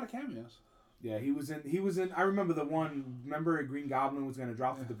 He did a lot of cameos. Yeah, he was in. I remember the one. Remember, Green Goblin was gonna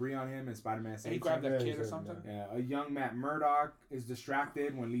drop the debris on him, and Spider-Man And he saved grabbed him. that Yeah, kid he or said, something. Yeah, a young Matt Murdock is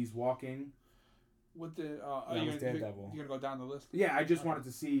distracted when Lee's walking. With the That was Daredevil. you're gonna go down the list. Yeah, I just wanted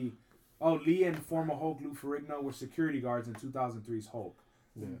to see. Oh, Lee and former Hulk Lou Ferrigno were security guards in 2003's Hulk.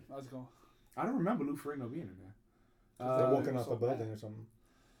 Yeah. Let's go. I don't remember Lou Ferrigno being in there. They're walking off so the building bad. or something.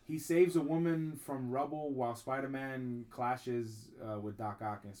 He saves a woman from rubble while Spider-Man clashes with Doc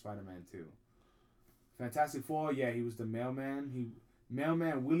Ock in Spider-Man 2. Fantastic Four, yeah, he was the mailman.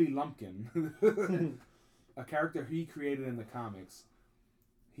 Mailman Willie Lumpkin, a character he created in the comics.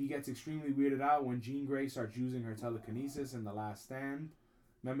 He gets extremely weirded out when Jean Grey starts using her telekinesis in The Last Stand.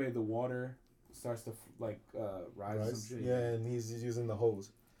 Remember the water starts to rise or some shit? Yeah, and he's using the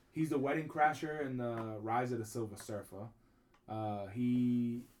hose. He's the wedding crasher in the Rise of the Silver Surfer.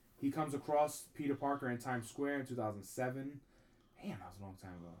 He comes across Peter Parker in Times Square in 2007. Damn, that was a long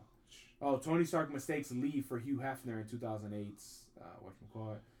time ago. Oh, Tony Stark mistakes Lee for Hugh Hefner in 2008's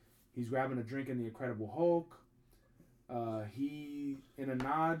whatchamacallit. He's grabbing a drink in The Incredible Hulk. He, in a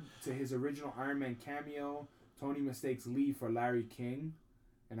nod to his original Iron Man cameo, Tony mistakes Lee for Larry King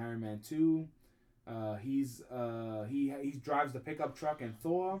in Iron Man 2. He drives the pickup truck in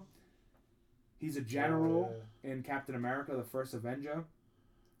Thor. He's a general in Captain America, the First Avenger.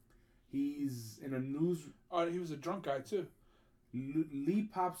 He's in a news. Oh, he was a drunk guy too. Lee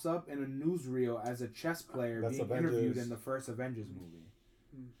pops up in a newsreel as a chess player That's being Avengers. interviewed in the first Avengers movie.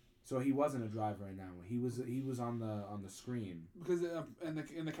 So he wasn't a driver in that one. He was on the screen. Because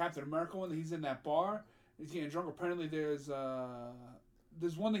in the Captain America one, he's in that bar. He's getting drunk. Apparently, there's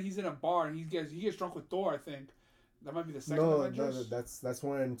one that he's in a bar and he gets drunk with Thor. I think that might be the second Avengers. That's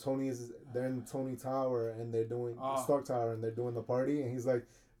when they're in Tony Tower and they're doing Oh. Stark Tower and they're doing the party and he's like,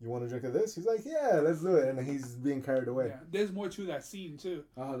 "You want a drink of this?" He's like, "Yeah, let's do it." And then he's being carried away. Yeah, there's more to that scene too.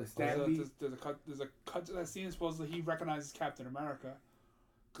 Oh, the Stanley. There's a cut to that scene. Supposedly, he recognizes Captain America.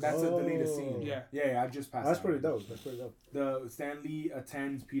 That's a deleted scene. Yeah. Yeah, I just passed. That's that pretty one. dope. That's pretty dope. The Stan Lee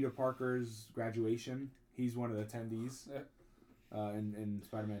attends Peter Parker's graduation. He's one of the attendees. Yeah. In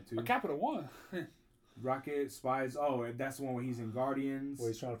Spider-Man 2. A Capital One. Rocket Spies. Oh, that's the one where he's in Guardians. Where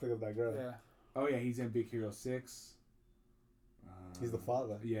he's trying to pick up that girl. Yeah. Oh yeah, he's in Big Hero 6. He's the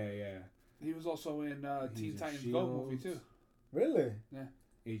father. Yeah. He was also in He's Teen in Titans Go Shields. movie too. Really?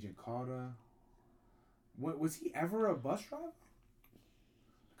 Agent Carter. Was he ever a bus driver?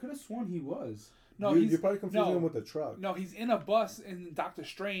 Could have sworn he was. No, You're probably confusing him with the truck. No, he's in a bus in Doctor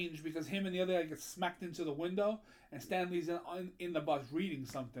Strange because him and the other guy get smacked into the window, and Stanley's in the bus reading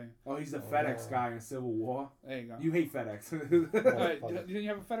something. Oh, he's the FedEx guy in Civil War. There you go. You hate FedEx. Alright, didn't you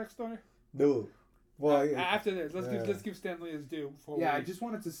have a FedEx story? Dude. Well, After this, let's give Stanley his due. Yeah, I just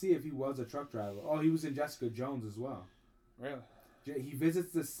wanted to see if he was a truck driver. Oh, he was in Jessica Jones as well. Really? He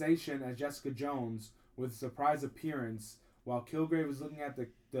visits the station as Jessica Jones with a surprise appearance. While Kilgrave is looking at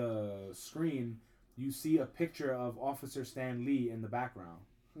the screen, you see a picture of Officer Stan Lee in the background.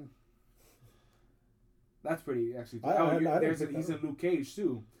 That's pretty, actually. He's in Luke Cage,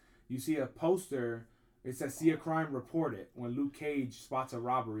 too. You see a poster. It says, "See a crime, report it," when Luke Cage spots a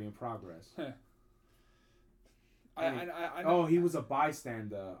robbery in progress. I Oh, he was a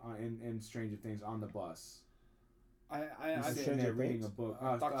bystander in Stranger Things on the bus. He's sitting there reading a book.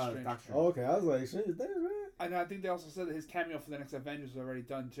 Doctor Strange. Doctor Strange. Oh, okay, I was like, Stranger Things, man. And I think they also said that his cameo for the next Avengers is already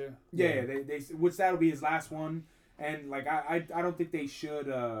done too. Yeah, they which that'll be his last one. And like I don't think they should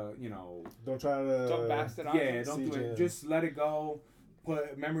Don't try to Don't bastardize yeah, don't do it. CJ. Just let it go.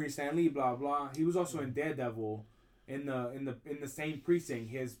 Put Memory Stan Lee, blah blah. He was also in Daredevil, in the same precinct.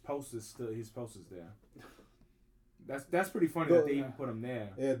 His posters there. That's pretty funny that they even put him there.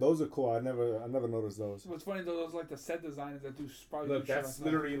 Yeah, those are cool. I never noticed those. What's funny though, those like the set designers that do probably Look, do shit that's like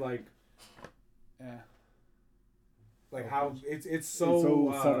literally like that. it's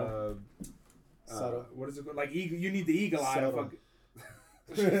so subtle. Subtle. What is it called? Like eagle, you need the eagle eye. Subtle.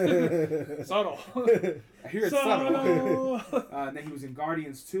 Subtle. I hear it's subtle. And then he was in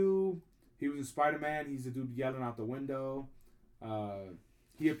Guardians 2. He was in Spider-Man. He's the dude yelling out the window.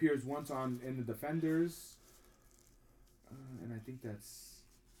 He appears once in the Defenders. And I think that's...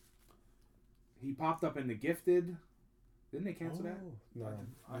 He popped up in The Gifted. Didn't they cancel that? No.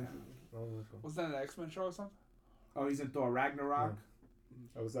 Was that an X-Men show or something? Oh, he's in Thor Ragnarok.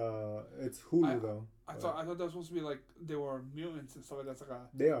 It was it's Hulu though. I thought that was supposed to be like they were mutants and stuff like that. It's like a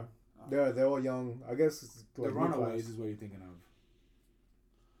They are. They're all young. I guess it's like The Runaways is what you're thinking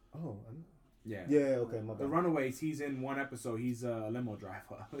of. Oh. Yeah. Yeah. Okay. My The bad. Runaways. He's in one episode. He's a limo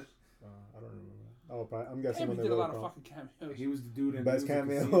driver. I don't remember. Oh, probably, I'm guessing Damn, when he they did a wrote lot of it. fucking cameos. He was the dude in Best he was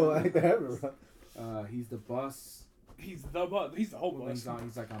in cameo like that ever. Bro. He's the bus. He's the bus. He's the whole bus.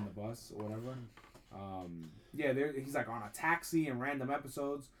 He's like on the bus or whatever. Yeah, he's like on a taxi in random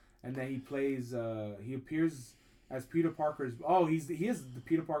episodes, and then he plays. He appears as Peter Parker's. Oh, he is the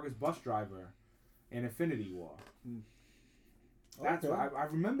Peter Parker's bus driver in Infinity War. That's Okay. what I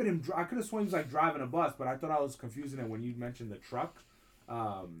remembered him. I could have sworn he was like driving a bus, but I thought I was confusing it when you mentioned the truck.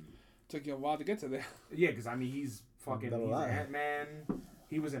 Took you a while to get to there. Yeah, because I mean he's fucking. Done a He's lot. Ant-Man.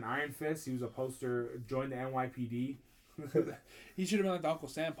 He was in Iron Fist. He was a poster. Joined the NYPD. He should have been like the Uncle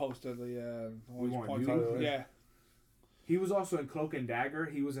Sam poster. The We one Want he's You? pointing- Yeah. He was also in Cloak and Dagger.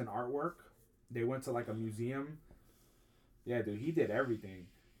 He was in artwork. They went to like a museum. Yeah, dude, he did everything.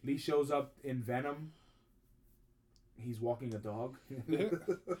 Lee shows up in Venom. He's walking a dog.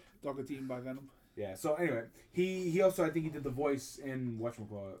 Dog gets eaten by Venom. Yeah. So anyway, he also, I think he did the voice in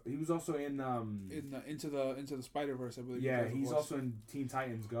whatchamacallit. He was also in Into the Spider-Verse, I believe. yeah, he he's was. also in Teen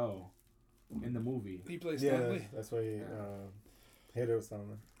Titans Go, in the movie. He plays Yeah, Stanley. that's why he Hater was telling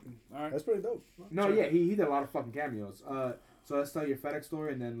me. All right. That's pretty dope. No, yeah, he did a lot of fucking cameos. So let's tell your FedEx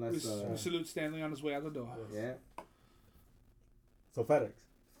story and then let's We salute Stanley on his way out the door. yeah. So FedEx,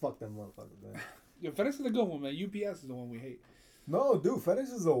 fuck them motherfuckers, man. Yeah, FedEx is a good one, man. UPS is the one we hate. No, dude,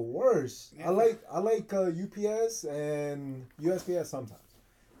 FedEx is the worst. Yeah. I like UPS and USPS sometimes,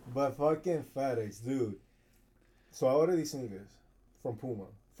 but fucking FedEx, dude. So I ordered these sneakers from Puma.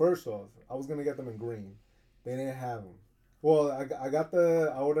 First off, I was gonna get them in green. They didn't have them. Well,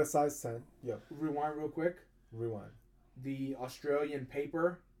 I ordered size 10. Yep. Rewind real quick. Rewind. The Australian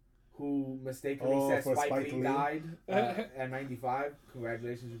paper who mistakenly Oh, said for Spike Spike Lee Lee? died at 95.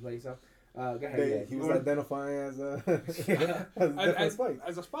 Congratulations, you play yourself. Go ahead. He was identifying as a different Spike.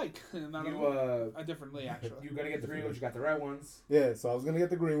 As a Spike. Not You, a different Lee, actually. you're gonna get the green ones. You got the red ones. Yeah, so I was gonna get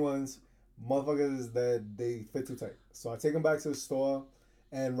the green ones. Motherfuckers that they fit too tight. So I take them back to the store,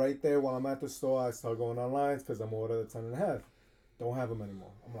 and right there while I'm at the store, I start going online because I'm ordered a 10.5. Don't have them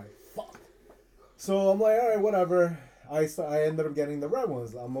anymore. I'm like, fuck. So I'm like, all right, whatever. I ended up getting the red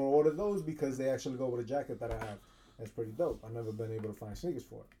ones. I'm gonna order those because they actually go with a jacket that I have. That's pretty dope. I've never been able to find sneakers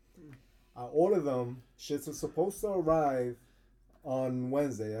for it. I order them. Shits are supposed to arrive on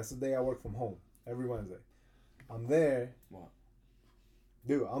Wednesday. That's the day I work from home. Every Wednesday. I'm there. What?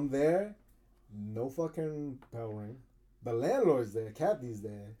 Dude, I'm there. No fucking bell ring. The landlord's there. Kathy's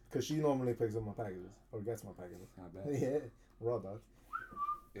there. Because she normally picks up my packages. Or gets my packages. Not bad. Yeah. Raw dog.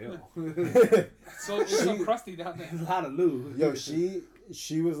 Ew. So it's so crusty down there. A lot of lube. Yo,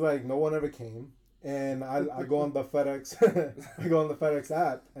 she was like, no one ever came. And I go on the FedEx, I go on the FedEx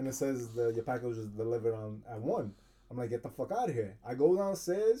app, and it says your package was delivered at 1. I'm like, get the fuck out of here. I go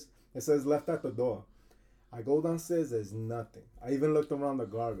downstairs, it says left at the door. I go downstairs, there's nothing. I even looked around the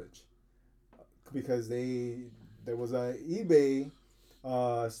garbage because there was a eBay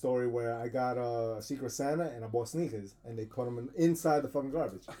story where I got a Secret Santa and I bought sneakers, and they put them inside the fucking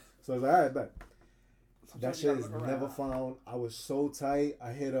garbage. So I was like, all right, bet. That shit is never found. I was so tight.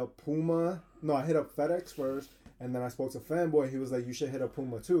 I hit up Puma. No, I hit up FedEx first, and then I spoke to Fanboy. He was like, you should hit up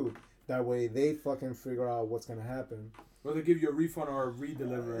Puma too. That way they fucking figure out what's gonna happen. Well, they give you a refund or a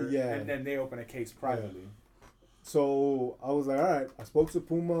redeliver, Yeah. and then they open a case privately. So I was like, all right. I spoke to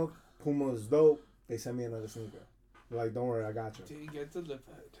Puma. Puma is dope. They sent me another sneaker. They're like, don't worry, I got you. Didn't get delivered.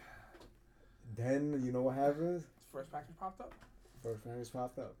 Then you know what happens? First package popped up. First package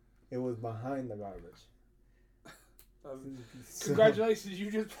popped up. It was behind the garbage. Congratulations, you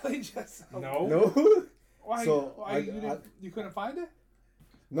just played yourself. No. No. Why? So, why you couldn't find it?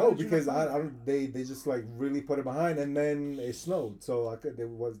 No, did you because not find they just like really put it behind, and then it snowed, so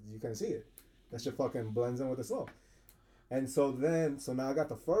you couldn't see it. That shit fucking blends in with the snow. And so now I got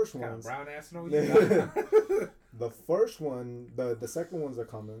the first Kind of ones. brown ass snow. The first one, the second ones are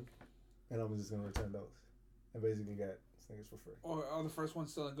coming, and I'm just gonna return those and basically get sneakers for free. Or are the first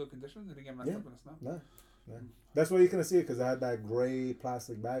ones still in good condition? Did they get messed Yeah. up in the snow? No. That's why you couldn't see it, because I had that gray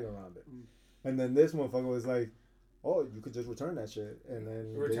plastic bag around it. And then this motherfucker was like, "Oh, you could just return that shit," and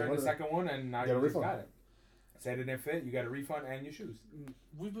then Return the second one, and now Get a you just refund. got it. Said it didn't fit. You got a refund and your shoes.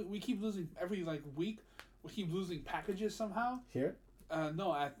 We keep losing every week. We keep losing packages somehow. Here.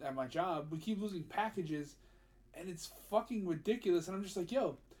 No, at my job, we keep losing packages, and it's fucking ridiculous. And I'm just like,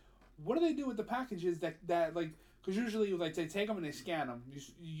 yo, what do they do with the packages that like? Because usually, like, they take them and they scan them.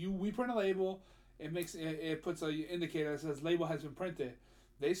 We print a label. It puts a indicator that says label has been printed.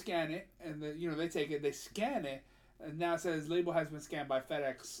 They scan it, and they take it. They scan it, and now it says label has been scanned by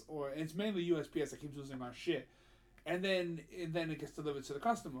FedEx, or it's mainly USPS that keeps losing our shit. And then it gets delivered to the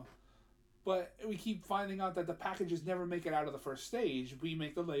customer. But we keep finding out that the packages never make it out of the first stage. We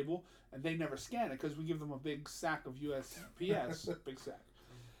make the label, and they never scan it because we give them a big sack of USPS, big sack,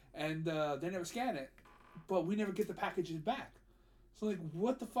 and they never scan it. But we never get the packages back. So like,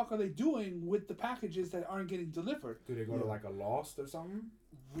 what the fuck are they doing with the packages that aren't getting delivered? Do they go to like a lost or something?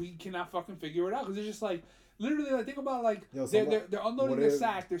 We cannot fucking figure it out because it's just like literally. Like, think about like Yo, they're unloading their if-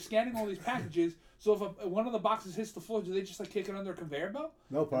 sack. They're scanning all these packages. So if one of the boxes hits the floor, do they just like kick it under a conveyor belt?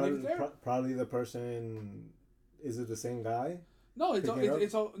 No, And leave it there? probably the person. Is it the same guy? No, it's Picking it up?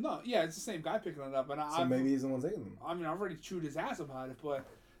 it's all no. Yeah, it's the same guy picking it up, and So maybe he's the one taking them. I mean, I've already chewed his ass about it, but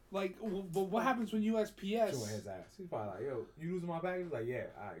like, but what happens when Chewing USPS? his ass. He's probably like, "Yo, you losing my bag?" He's like, "Yeah,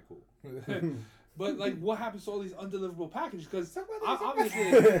 all right, cool." But like, what happens to all these undeliverable packages? Because Talk about that. obviously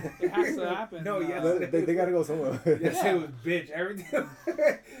it has to happen. No, yes. They gotta go somewhere. Yes, Yeah. it was bitch. Everything.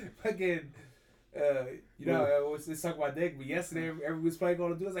 Fucking. What's this talk about dick? But yesterday, everyone was playing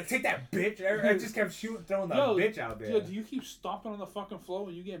on the dude. I was like, "Take that bitch!" I just kept shooting, throwing the bitch out there. Yo, do you keep stomping on the fucking floor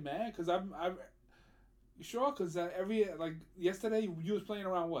when you get mad? Because I'm you sure? Because yesterday you was playing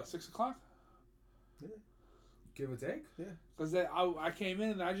around what 6:00? Give or take. Because I came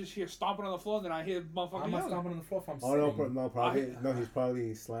in and I just hear stomping on the floor and then I hear motherfucking I'm not yelling. stomping on the floor if I'm Oh sitting. no, probably no. He's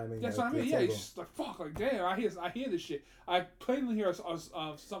probably slamming. That's the, what I mean. the Yeah, table. he's just like fuck. Like damn, I hear this shit. I plainly hear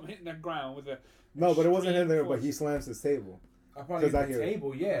something hitting the ground with a. No, but it wasn't him there. force. But he slams his table. I probably 'Cause I hit the hear it.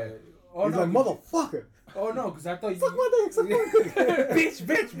 table. Yeah. Oh He's no, like, motherfucker. Oh no, because I thought you. Suck my dick. Suck my dick.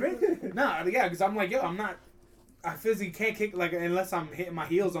 bitch. Nah, yeah, because I'm like, yo, I'm not. I physically can't kick like unless I'm hitting my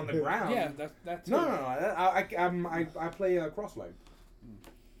heels on the ground. Yeah, that's No. I play cross leg.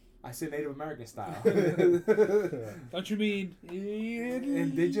 I say Native American style. Don't you mean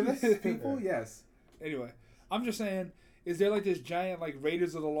Indigenous people? Yes. Anyway, I'm just saying, is there like this giant like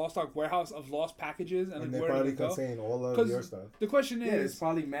Raiders of the Lost Ark warehouse of lost packages and And like, they where do probably they go? contain all of 'Cause your stuff. The question Yeah, it's is,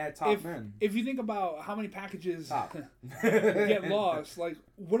 probably mad top men. if you think about how many packages Top. get lost, like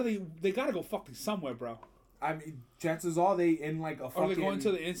what are they gotta go fucking somewhere, bro. I mean, chances are they in like a fucking Are they going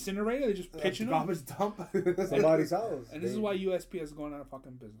to the incinerator? They're just pitching them. garbage dump. Somebody's house. And this is why USPS is going out of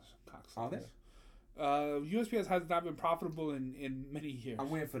fucking business. Cocks. Are they? USPS has not been profitable in many years. I'm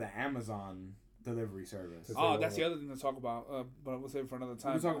waiting for the Amazon delivery service. Oh, that's the other thing to talk about. But we'll save it for another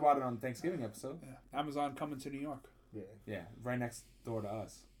time. We'll talk about it on Thanksgiving episode. Yeah. Amazon coming to New York. Yeah. Yeah, right next door to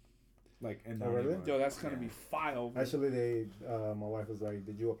us. Like in the Oh, really? neighborhood. Yo, that's gonna Yeah. be file. Actually, my wife was like,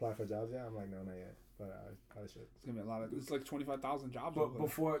 "Did you apply for jobs yet?" I'm like, "No, not yet." But I should. It's gonna be a lot of. It's like 25,000 jobs. But over there.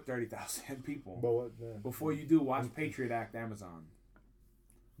 before 30,000 people. But what? Yeah. Before you do, watch Patriot Act Amazon.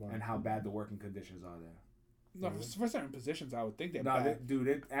 Wow. and how bad the working conditions are there. No, for certain positions, I would think they're No, bad.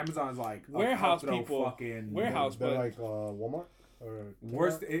 dude, Amazon's like a Warehouse cutthroat people- Fucking warehouse- They're but- like Walmart or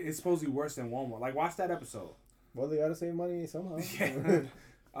worse. Kmart? It's supposedly worse than Walmart. Like, watch that episode. Well, they gotta save money somehow. Yeah.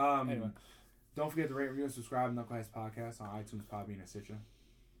 Anyway. Don't forget to rate, review, and subscribe to Knuckleheads Podcast on iTunes, Podbean, and Stitcher.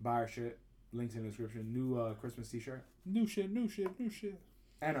 Buy our shit. Links in the description. New Christmas T-shirt New shit.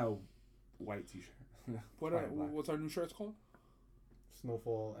 and a white T-shirt. What's our new shirts called?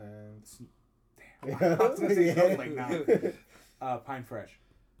 Snowfall and I was gonna say snowflake now. Pine Fresh.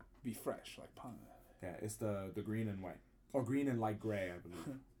 Be fresh, like pine. Yeah, it's the green and white, or green and light gray, I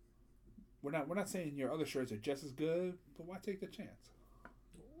believe. We're not saying your other shirts are just as good, but why take the chance?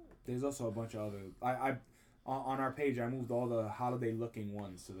 There's also a bunch of other. I on our page, I moved all the holiday looking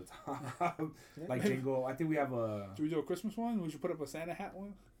ones to the top, like jingle. I think we have a. Should we do a Christmas one? We should put up a Santa hat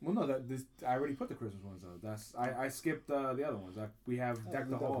one. Well, no, I already put the Christmas ones though. I skipped the other ones. We have Deck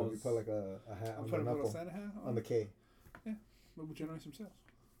the We Halls. put like a hat I'm on the putting a little knuckle Santa hat on the K. But we'll generate some sales.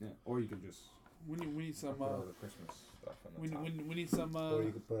 Yeah, or you can just. We need some. Put all the Christmas stuff on the top. We need some. Or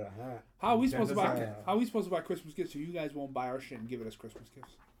you could put a hat. How are we supposed to buy? design. How are we supposed to buy Christmas gifts so you guys won't buy our shit and give it as Christmas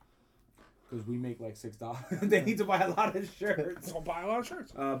gifts? Because we make like $6. They need to buy a lot of shirts. So buy a lot of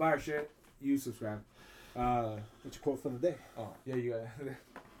shirts. Buy our shit. You subscribe. What's your quote for the day? Oh yeah, you got.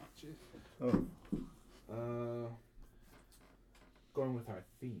 Jeez. Oh. Going with our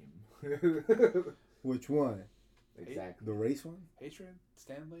theme. Which one? Exactly. The race one? Hatred,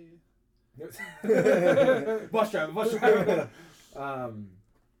 Stanley. Bus driver. I'm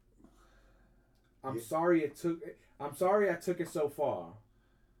Yeah. sorry it took. I'm sorry I took it so far.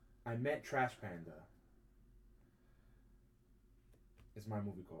 I met Trash Panda. It's my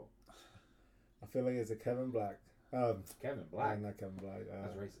movie called I feel like it's a Kevin Black. Kevin Black. Not Kevin Black.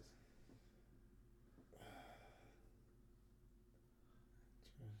 That's racist.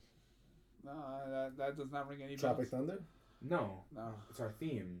 No, that does not ring any bells. Tropic Thunder? No, No. it's our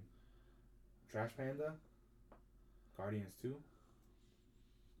theme. Trash Panda. Guardians 2.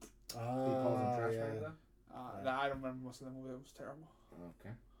 He calls him Trash Panda. No, I don't remember most of the movie. It was terrible.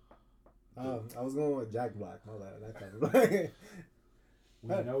 Okay. I was going with Jack Black. My bad. Not Kevin Black.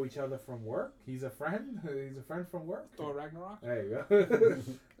 We know each other from work. He's a friend. He's a friend from work. Thor Ragnarok. There you go.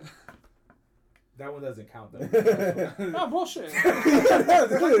 That one doesn't count though. No bullshit.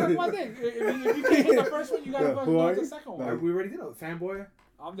 That's my thing. If you can't hit the first one, you gotta Yeah, fucking who go are with the you? second No. one. We already did it. Fanboy.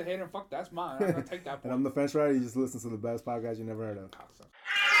 I'm the hater. Fuck, that's mine. I'm gonna take that And point. I'm the French rider. You just listen to the best podcast you never heard of. Awesome.